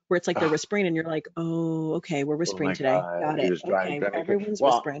those where it's like they're Ah, whispering and you're like, oh, okay, we're oh whispering my today. God, Got you it. just Okay, drive me crazy. everyone's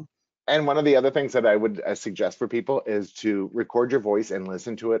Well, whispering. and one of the other things that I would suggest for people is to record your voice and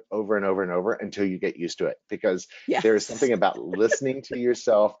listen to it over and over and over until you get used to it. Because there is Yes. something about listening to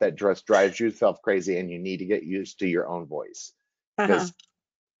yourself that just drives yourself crazy, and you need to get used to your own voice. Uh-huh. Because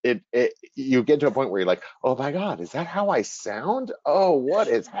you get to a point where you're like, oh my God, is that how I sound? Oh, what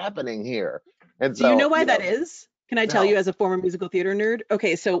is happening here? And Do you know so, why that is? Can I tell you no, as a former musical theater nerd?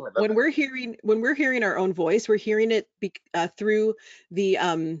 Okay, oh, so I love when we're hearing our own voice, we're hearing it through the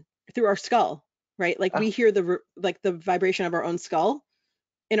through our skull, right? Like it. we hear like the vibration of our own skull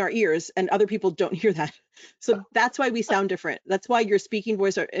in our ears, and other people don't hear that. So that's why we sound different. That's why your speaking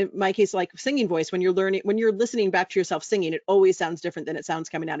voice, or in my case, like singing voice, when you're listening back to yourself singing, it always sounds different than it sounds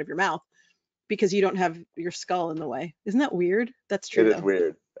coming out of your mouth because you don't have your skull in the way. Isn't that weird? That's It true is though.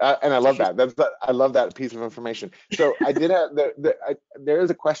 weird, and I It's a love true. that. I love that piece of information. So I did have there is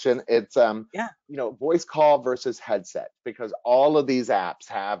a question. It's Yeah. voice call versus headset, because all of these apps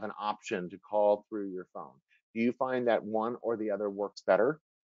have an option to call through your phone. Do you find that one or the other works better?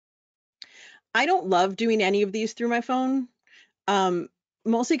 I don't love doing any of these through my phone. Um,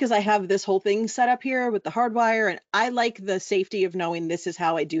 Mostly because I have this whole thing set up here with the hardwire, and I like the safety of knowing this is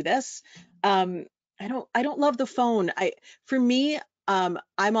how I do this. Um, I don't love the phone. For me, I'm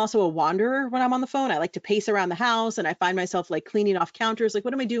also a wanderer when I'm on the phone. I like to pace around the house, and I find myself like cleaning off counters. Like,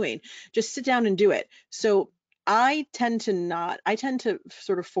 what am I doing? Just sit down and do it. So I tend to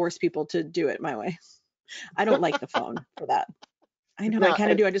sort of force people to do it my way. I don't like the phone for that. I know I Now,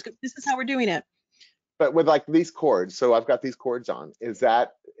 kind of do. I just go, this is how we're doing it. but with like these cords, so I've got these cords on. Is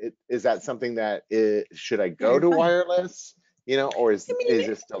that something that should I Yeah, go you're to fine. wireless, or I is mean,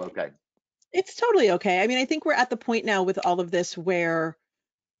 it still okay? it's totally okay. I mean, I think we're at the point now with all of this where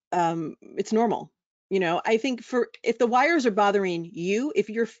it's normal. I think for if the wires are bothering you, if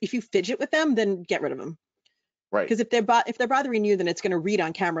you fidget with them, then get rid of them. Right, Because if they're bothering you, then it's going to read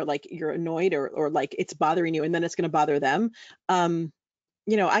on camera like you're annoyed or like it's bothering you, and then it's going to bother them. Um,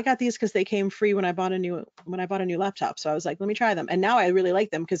 I got these because they came free when I bought a new laptop. So I was like, let me try them, and now I really like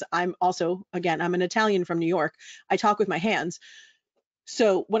them because I'm also again I'm an Italian from New York. I talk with my hands.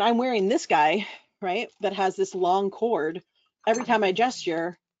 So when I'm wearing this guy, right, that has this long cord, every time I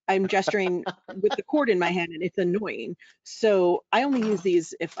gesture, I'm gesturing with the cord in my hand and it's annoying. So I only use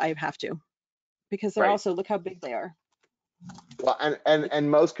these if I have to because they're right. also, look how big they are. Well, and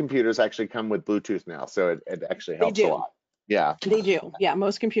most computers actually come with Bluetooth now, so it actually They helps a do. lot. Yeah. They do. Yeah,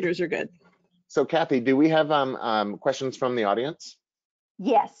 most computers are good. So Kathy, do we have questions from the audience?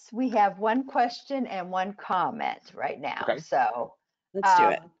 Yes, we have one question and one comment right now. Okay. So Let's do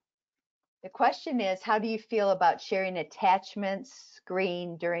it. um, the question is, how do you feel about sharing attachments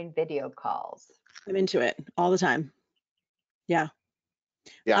screen during video calls? I'm into it all the time. Yeah.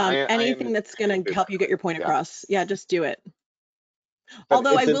 Yeah, I Anything am that's too, going to help you get but your point yeah, across. Yeah, just do it. but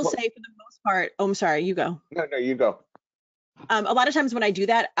Although I it's will important. say for the most part, oh, I'm sorry, you go. No, no, you go. A lot of times when I do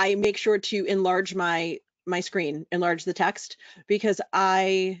that, I make sure to enlarge my screen, enlarge the text because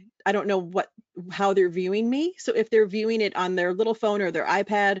I don't know how they're viewing me. So if they're viewing it on their little phone or their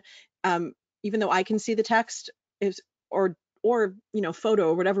iPad, um, even though I can see the text is or photo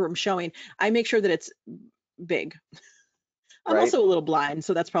or whatever I'm showing, I make sure that it's big. I'm Right. also a little blind,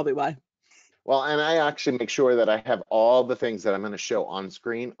 so that's probably why. Well, and I actually make sure that I have all the things that I'm going to show on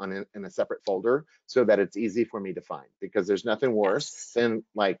screen in a separate folder so that it's easy for me to find, because there's nothing worse Yes. than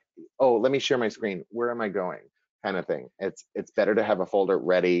like, oh, let me share my screen. Where am I going? Kind of thing. It's better to have a folder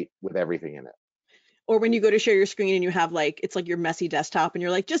ready with everything in it. Or when you go to share your screen and you have like it's like your messy desktop and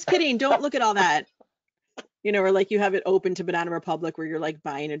you're like, just kidding, don't look at all that. you know, or like you have it open to Banana Republic where you're like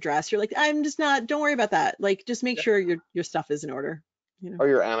buying a dress. You're like, I'm just not, don't worry about that. Like, just make sure your stuff is in order, you know. Or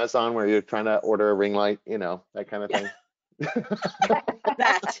your Amazon where you're trying to order a ring light, you know, that kind of Yeah,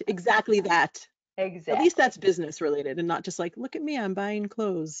 thing. exactly that. At least Exactly. that's business related and not just like, look at me, I'm buying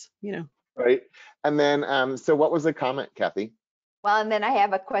clothes, you know. Right. And then, so what was the comment, Kathy? Well, and then I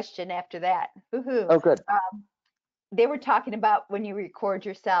have a question after that. Woohoo. Oh, good. They were talking about when you record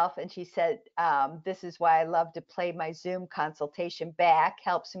yourself, and she said, this is why I love to play my Zoom consultation back.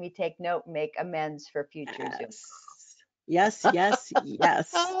 Helps me take note and make amends for future Zoom. Yes, yes, yes,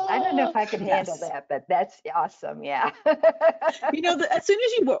 yes, I don't know if I could handle yes. that, but that's awesome. Yeah. You know, as soon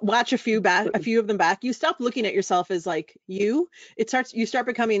as you watch a few of them back, you stop looking at yourself as like you. You start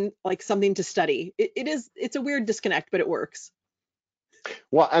becoming like something to study. It's a weird disconnect, but it works.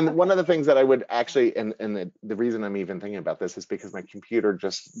 Well, and one Okay. of the things that I would actually, and the reason I'm even thinking about this is because my computer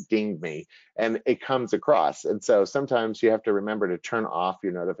just dinged me and it comes across. And so sometimes you have to remember to turn off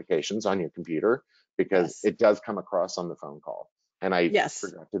your notifications on your computer because Yes, it does come across on the phone call. And I yes.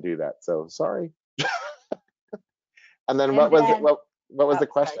 forgot to do that. So sorry. And then And what was it? then, What was oh, the sorry.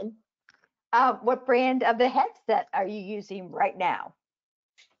 question? What brand of the headset are you using right now?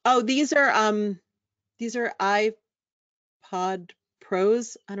 Oh, these are iPod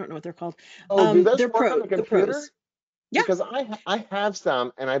Pros. I don't know what they're called. Oh, do those They're work on the the computer? pros. Yeah. Because I have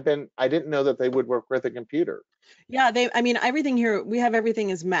some and I didn't know that they would work with a computer. Yeah, I mean, everything here, we have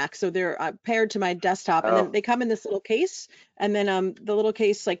everything is Mac, so they're paired to my desktop, and then Oh, they come in this little case, and then the little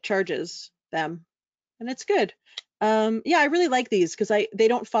case like charges them, and it's good. Yeah, I really like these because they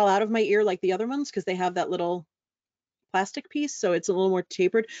don't fall out of my ear like the other ones because they have that little plastic piece, so it's a little more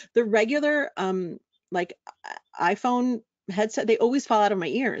tapered. The regular like iPhone headset, they always fall out of my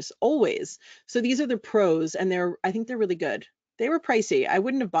ears, always. So these are the pros, and I think they're really good. They were pricey. I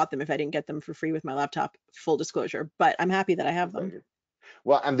wouldn't have bought them if I didn't get them for free with my laptop, full disclosure, but I'm happy that I have them.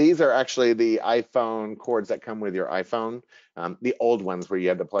 well, and these are actually the iPhone cords that come with your iPhone, the old ones where you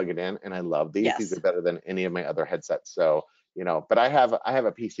had to plug it in. And I love these. These are Yes. better than any of my other headsets. So, you know, but I have a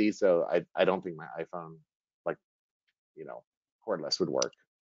PC, so I don't think my iPhone, like, you know, cordless would work.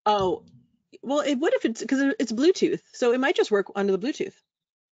 Oh, well, it would if it's because it's Bluetooth, so it might just work under the Bluetooth.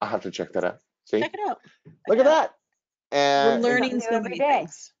 I'll have to check that out. See, Check it out. Check look it at out. that. We're And Something learning new so every many day.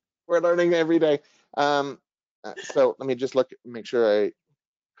 things. we're learning every day. So let me just make sure I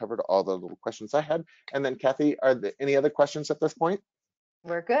covered all the little questions I had. And then Kathy, are there any other questions at this point?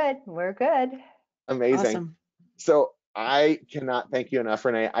 We're good. We're good. Amazing. Awesome. So I cannot thank you enough,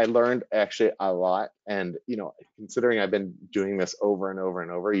 Renee. I learned actually a lot. And, you know, considering I've been doing this over and over and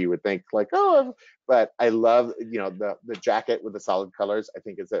over, you would think like, oh, but I love, you know, the jacket with the solid colors. I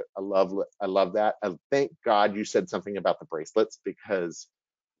think I love that. I thank God you said something about the bracelets because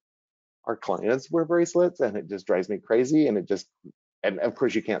our clients wear bracelets and it just drives me crazy. And of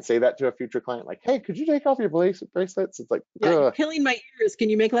course you can't say that to a future client, like, hey, could you take off your bracelets? It's like, Yeah, you're ugh. killing my ears. Can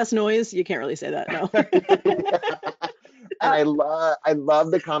you make less noise? You can't really say that, no. And I love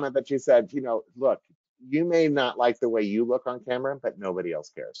the comment that you said, you know, look, you may not like the way you look on camera, but nobody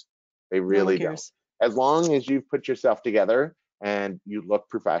else cares. They No one really don't. cares. As long as you've put yourself together and you look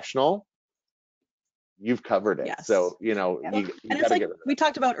professional, you've covered it. Yes. So, you know, Yeah. Yep. Well, you and got it's to like get rid of we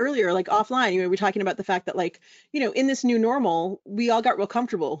talked about earlier, like offline, you know, we're talking about the fact that like, you know, in this new normal, we all got real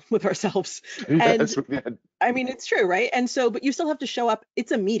comfortable with ourselves. that. And Yes, we did. I mean, it's true, right? And so, but you still have to show up.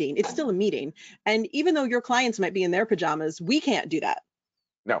 It's a meeting. It's still a meeting. And even though your clients might be in their pajamas, we can't do that,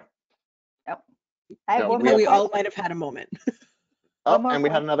 No, Yep. I have no, one even we though more have we to be. all question. might have had a moment. One Oh, more and we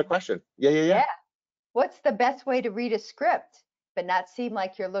had another question. question. Yeah. Yeah. What's the best way to read a script but not seem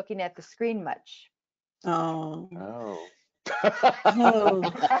like you're looking at the screen much? Oh, Oh. oh.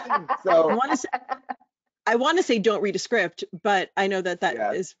 I So, want to say, I want to say don't read a script, but I know that that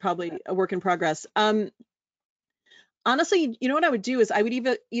yes. is probably a work in progress. Honestly, you know what I would do is I would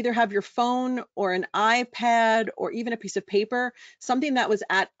either have your phone or an iPad or even a piece of paper, something that was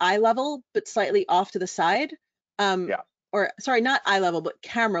at eye level but slightly off to the side. Um, Yeah. or sorry, not eye level, but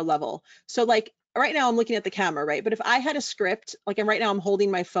camera level. So like right now I'm looking at the camera, right? But if I had a script, like right now I'm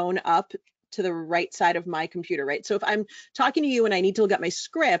holding my phone up to the right side of my computer, right? So if I'm talking to you and I need to look at my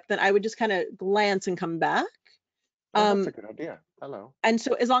script, then I would just kind of glance and come back. Oh, that's a Um, good idea. Hello. and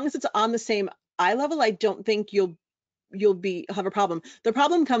so as long as it's on the same eye level, I don't think you'll have a problem. The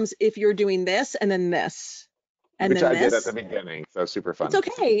problem comes if you're doing this and Which then I did at the this. beginning. So super It's fun.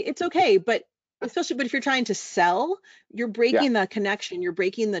 okay. It's okay. But if you're trying to sell, you're Yeah. breaking the connection, you're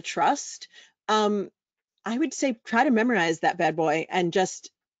breaking the trust. Um, I would say try to memorize that bad boy and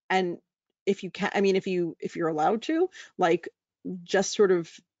if you can, I mean, if you're allowed to, like just sort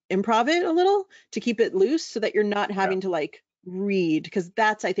of improv it a little to keep it loose so that you're not having to like read, because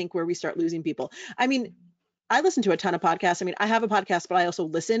that's, I think, where we start losing people. I mean, I listen to a ton of podcasts. I mean, I have a podcast, but I also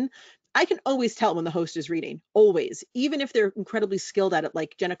listen. I can always tell when the host is reading, always, even if they're incredibly skilled at it,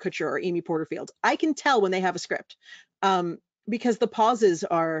 like Jenna Kutcher or Amy Porterfield. I can tell when they have a script, because the pauses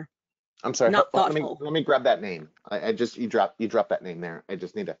are I'm sorry. not Let me thoughtful. grab that name. I just you dropped that name there. I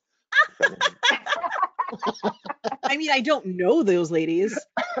just need to. That name. I mean, I don't know those ladies.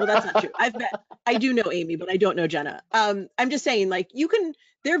 Well, that's not true. I do know Amy, but I don't know Jenna. I'm just saying, like,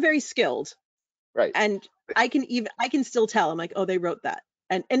 they're very skilled, Right. and I can still tell. I'm like, oh, they wrote that,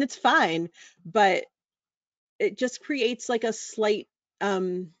 and it's fine, but it just creates like a slight,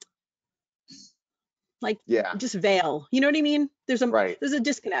 like Yeah. just veil. You know what I mean? There's Right. a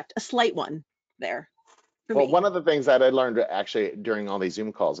disconnect, a slight one there for Well, me. one of the things that I learned actually during all these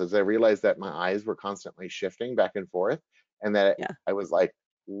Zoom calls is I realized that my eyes were constantly shifting back and forth, and that Yeah. I was like,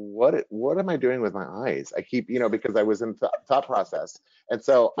 what am I doing with my eyes? I keep, because I was in thought process, and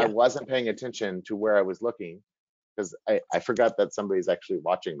so I Yeah. wasn't paying attention to where I was looking because I forgot that somebody's actually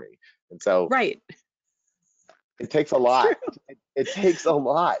watching me, and so Right. it takes a It's true. lot. It takes a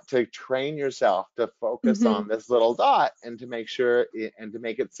lot to train yourself to focus Mm-hmm. on this little dot and to make sure and to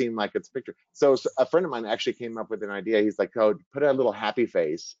make it seem like it's a picture. So a friend of mine actually came up with an idea. He's like, oh, put a little happy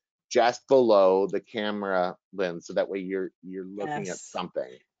face just below the camera lens, so that way you're looking at Yes.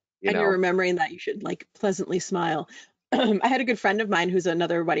 something, And you're remembering that you should like pleasantly smile. I had a good friend of mine who's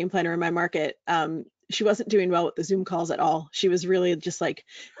another wedding planner in my market. She wasn't doing well with the Zoom calls at all. She was really just like,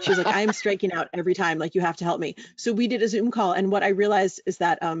 she was like, I'm striking out every time. Like, you have to help me. So we did a Zoom call. And what I realized is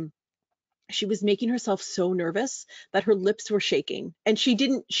that she was making herself so nervous that her lips were shaking, and she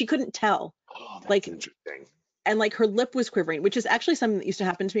couldn't tell. Oh, that's Like, interesting. and like her lip was quivering, which is actually something that used to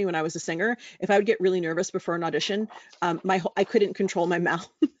happen to me when I was a singer. If I would get really nervous before an audition, I couldn't control my mouth,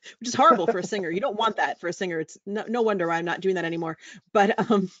 which is horrible for a singer. You don't want that for a singer. It's no wonder why I'm not doing that anymore. But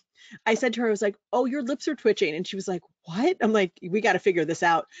I said to her, I was like, "Oh, your lips are twitching," and she was like, "What?" I'm like, "We got to figure this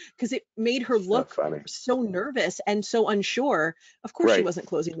out," because it made her So look funny. so nervous and so unsure. Of course, she Right. wasn't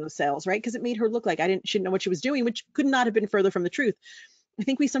closing those sales, right? Because it made her look like she didn't know what she was doing, which could not have been further from the truth. I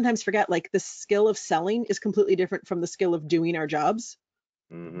think we sometimes forget, like, the skill of selling is completely different from the skill of doing our jobs.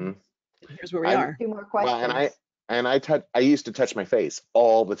 Mm-hmm. Here's where we I'm are. 2 more well, questions. I used to touch my face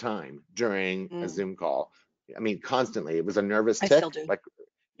all the time during a Mm, Zoom call. I mean, constantly. It was a nervous I still tick, do. like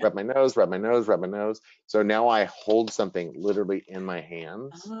Yeah. rub my nose, rub my nose, rub my nose. So now I hold something literally in my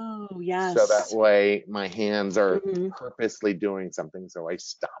hands, Oh, so that yes. way my hands are Hmm. purposely doing something. So I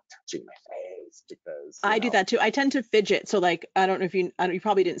stop touching my face because, I do that too. I tend to fidget. So, like, I don't know if you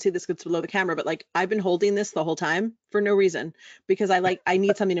probably didn't see this because it's below the camera, but like, I've been holding this the whole time for no reason, because I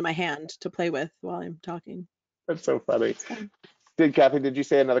need something in my hand to play with while I'm talking. that's so funny. It's fun. Kathy, did you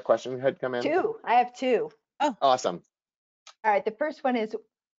say another question had come in? 2. I have 2. Oh, Awesome. All right. The first one is,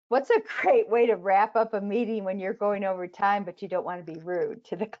 what's a great way to wrap up a meeting when you're going over time, but you don't want to be rude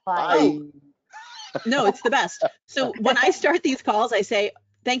to the client? oh, I no, it's the best. So when I start these calls, I say,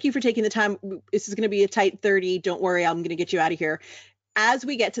 thank you for taking the time. This is going to be a tight 30. Don't worry, I'm going to get you out of here. As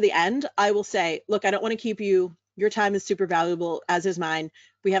we get to the end, I will say, look, I don't want to keep you. Your time is super valuable, as is mine.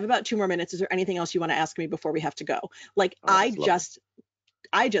 We have about 2 more minutes. Is there anything else you want to ask me before we have to go? Like, Oh, that's lovely.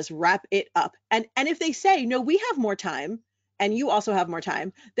 I just wrap it up. And if they say, no, we have more time, and you also have more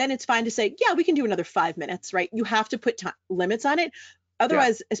time, then it's fine to say, yeah, we can do another 5 minutes, right? You have to put limits on it. Yeah.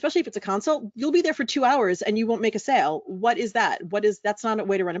 Otherwise, especially if it's a consult, you'll be there for 2 hours and you won't make a sale. What is that? That's not a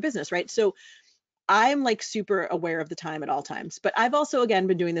way to run a business, right? So I'm like super aware of the time at all times. But I've also, again,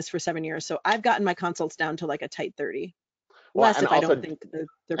 been doing this for 7 years. So I've gotten my consults down to like a tight 30. Well, Less if I don't think that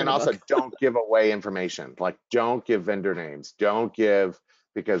they're going and to also book. don't give away information. Like, don't give vendor names. Don't give,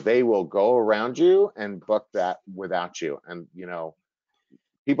 because they will go around you and book that without you. And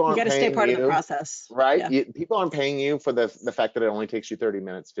people You aren't got to stay paying part of the you, process. right? Yeah. People aren't paying you for the fact that it only takes you 30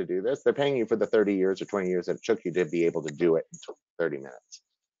 minutes to do this. They're paying you for the 30 years or 20 years that it took you to be able to do it in 30 minutes.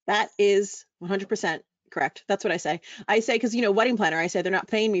 That is 100% correct. That's what I say. I say, because, wedding planner, I say they're not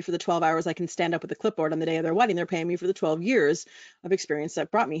paying me for the 12 hours I can stand up with a clipboard on the day of their wedding. They're paying me for the 12 years of experience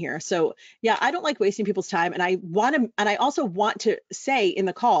that brought me here. So yeah, I don't like wasting people's time. And I also want to say in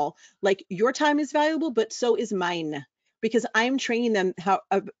the call, like, your time is valuable, but so is mine. Because I'm training them how,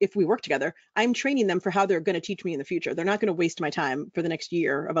 if we work together, I'm training them for how they're going to teach me in the future. They're not going to waste my time for the next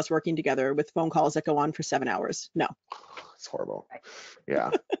year of us working together with phone calls that go on for 7 hours. No. It's horrible.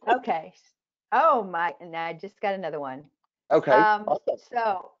 Yeah. Okay. Oh my, and I just got another one. Okay.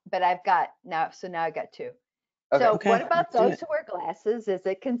 Awesome. But I've got now, so now I got 2. Okay. So Okay, what about let's do those it. who wear glasses? Is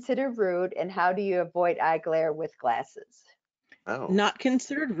it considered rude? And how do you avoid eye glare with glasses? Oh, Not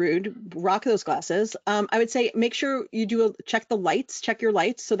considered rude. Rock those glasses. I would say make sure you check the lights, check your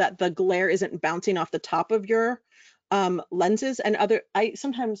lights so that the glare isn't bouncing off the top of your lenses and other. I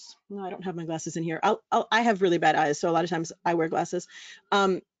sometimes, no, I don't have my glasses in here. I have really bad eyes, so a lot of times I wear glasses.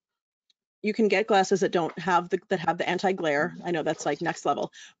 Um, you can get glasses that don't have the anti-glare. I know that's like next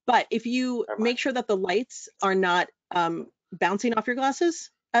level, but if you never mind. make sure that the lights are not bouncing off your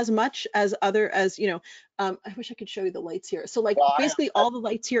glasses as much as I wish I could show you the lights here. So like Well, basically all the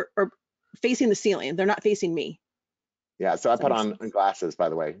lights here are facing the ceiling. They're not facing me. yeah, so I Does that put make on sense? glasses, by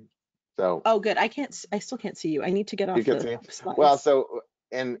the way. So Oh, good. I still can't see you. I need to get you off can the see. Well, slides. so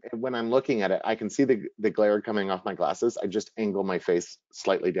and when I'm looking at it, I can see the glare coming off my glasses. I just angle my face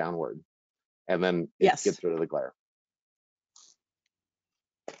slightly downward, and then it Yes. gets rid of the glare.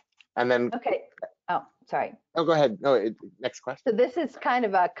 And then, Okay. Oh, sorry. oh, go ahead. No, next So question. this is kind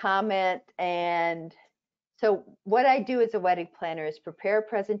of a comment, and so what I do as a wedding planner is prepare a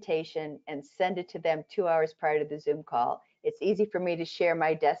presentation and send it to them 2 hours prior to the Zoom call. It's easy for me to share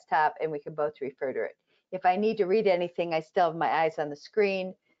my desktop and we can both refer to it. If I need to read anything, I still have my eyes on the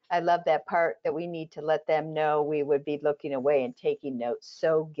screen. I love that part that we need to let them know we would be looking away and taking notes.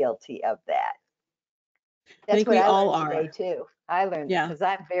 So guilty of that. I That's think what we I all learned today are. too. I learned Yeah. because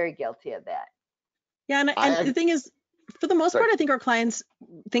I'm very guilty of that. Yeah. And I the thing is, for the most sorry. part, I think our clients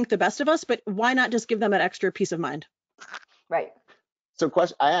think the best of us, but why not just give them that extra peace of mind? Right. So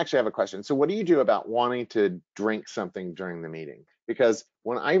question, I actually have a question. So what do you do about wanting to drink something during the meeting? Because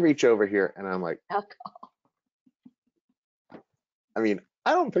when I reach over here and I'm like, Alcohol. I mean,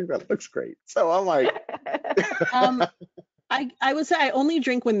 I don't think that looks great. So I'm like, Um, I would say I only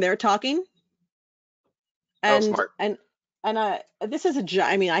drink when they're talking, oh, and smart. and and this is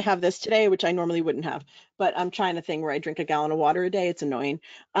I mean, I have this today, which I normally wouldn't have, but I'm trying a thing where I drink a gallon of water a day. It's annoying.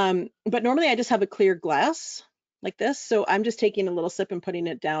 But normally I just have a clear glass like this, so I'm just taking a little sip and putting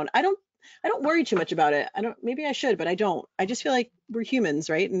it down. I don't worry too much about it. I don't. Maybe I should, but I don't. I just feel like we're humans,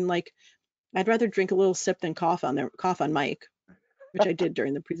 right? And like I'd rather drink a little sip than cough on mic, which I did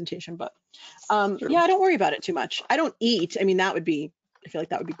during the presentation. But yeah, True. I don't worry about it too much. I don't eat. I mean, that would be. I feel like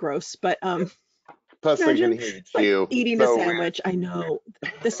that would be gross, but Plus they can imagine hear you like chew. eating a So weird. sandwich. I know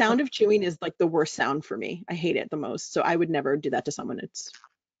the sound of chewing is like the worst sound for me. I hate it the most. So I would never do that to someone. It's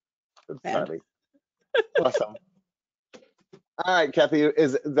It's bad. funny. Awesome. All right, Kathy,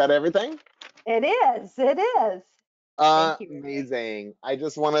 is that everything? It is. It is. Thank you, Renee. Amazing. I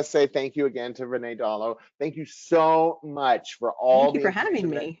just want to say thank you again to Renee Dalo. Thank you so much for all Thank you the for having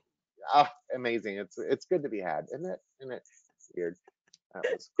information that, me. amazing. It's good to be had, isn't it? Isn't it weird? That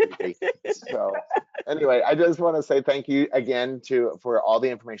was creepy. So anyway, I just want to say thank you again for all the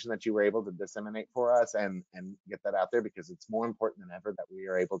information that you were able to disseminate for us and get that out there, because it's more important than ever that we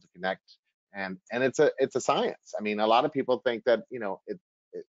are able to connect, and it's a science. I mean, a lot of people think that,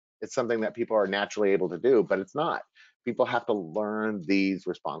 it's something that people are naturally able to do, but it's not. People have to learn these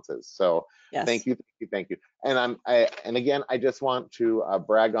responses. So Yes. thank you, thank you. And and again, I just want to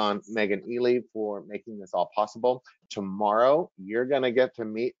brag on Megan Ely for making this all possible. Tomorrow, you're gonna get to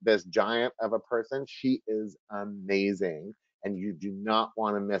meet this giant of a person. She is amazing, and you do not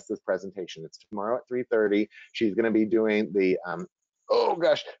want to miss this presentation. It's tomorrow at 3:30. She's gonna be doing the oh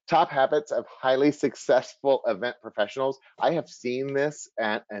gosh, top habits of highly successful event professionals. I have seen this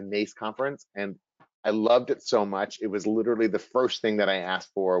at a NACE conference, and I loved it so much. It was literally the first thing that I asked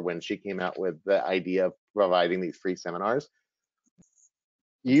for when she came out with the idea of providing these free seminars.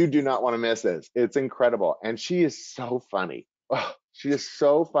 You do not want to miss this. It's incredible. And she is so funny. Oh, she is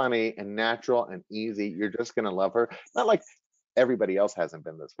so funny and natural and easy. You're just going to love her. Not like everybody else hasn't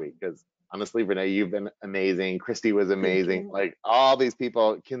been this week, because honestly, Renee, you've been amazing. Christy was Thank amazing. you. Like all these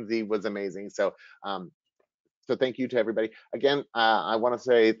people, Kinsey was amazing. So thank you to everybody. Again, I want to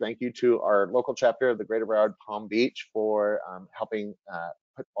say thank you to our local chapter of the Greater Broward Palm Beach for helping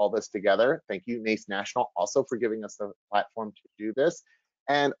put all this together. Thank you, NACE National, also for giving us the platform to do this.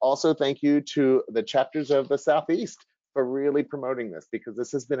 And also thank you to the chapters of the Southeast for really promoting this, because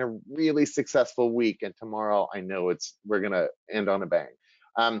this has been a really successful week. And tomorrow, I know we're going to end on a bang.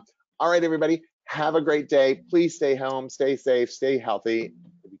 All right, everybody, have a great day. Please stay home, stay safe, stay healthy.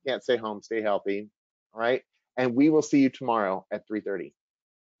 If you can't stay home, stay healthy. All right. And we will see you tomorrow at 3:30.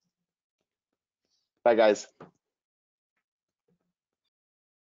 Bye, guys.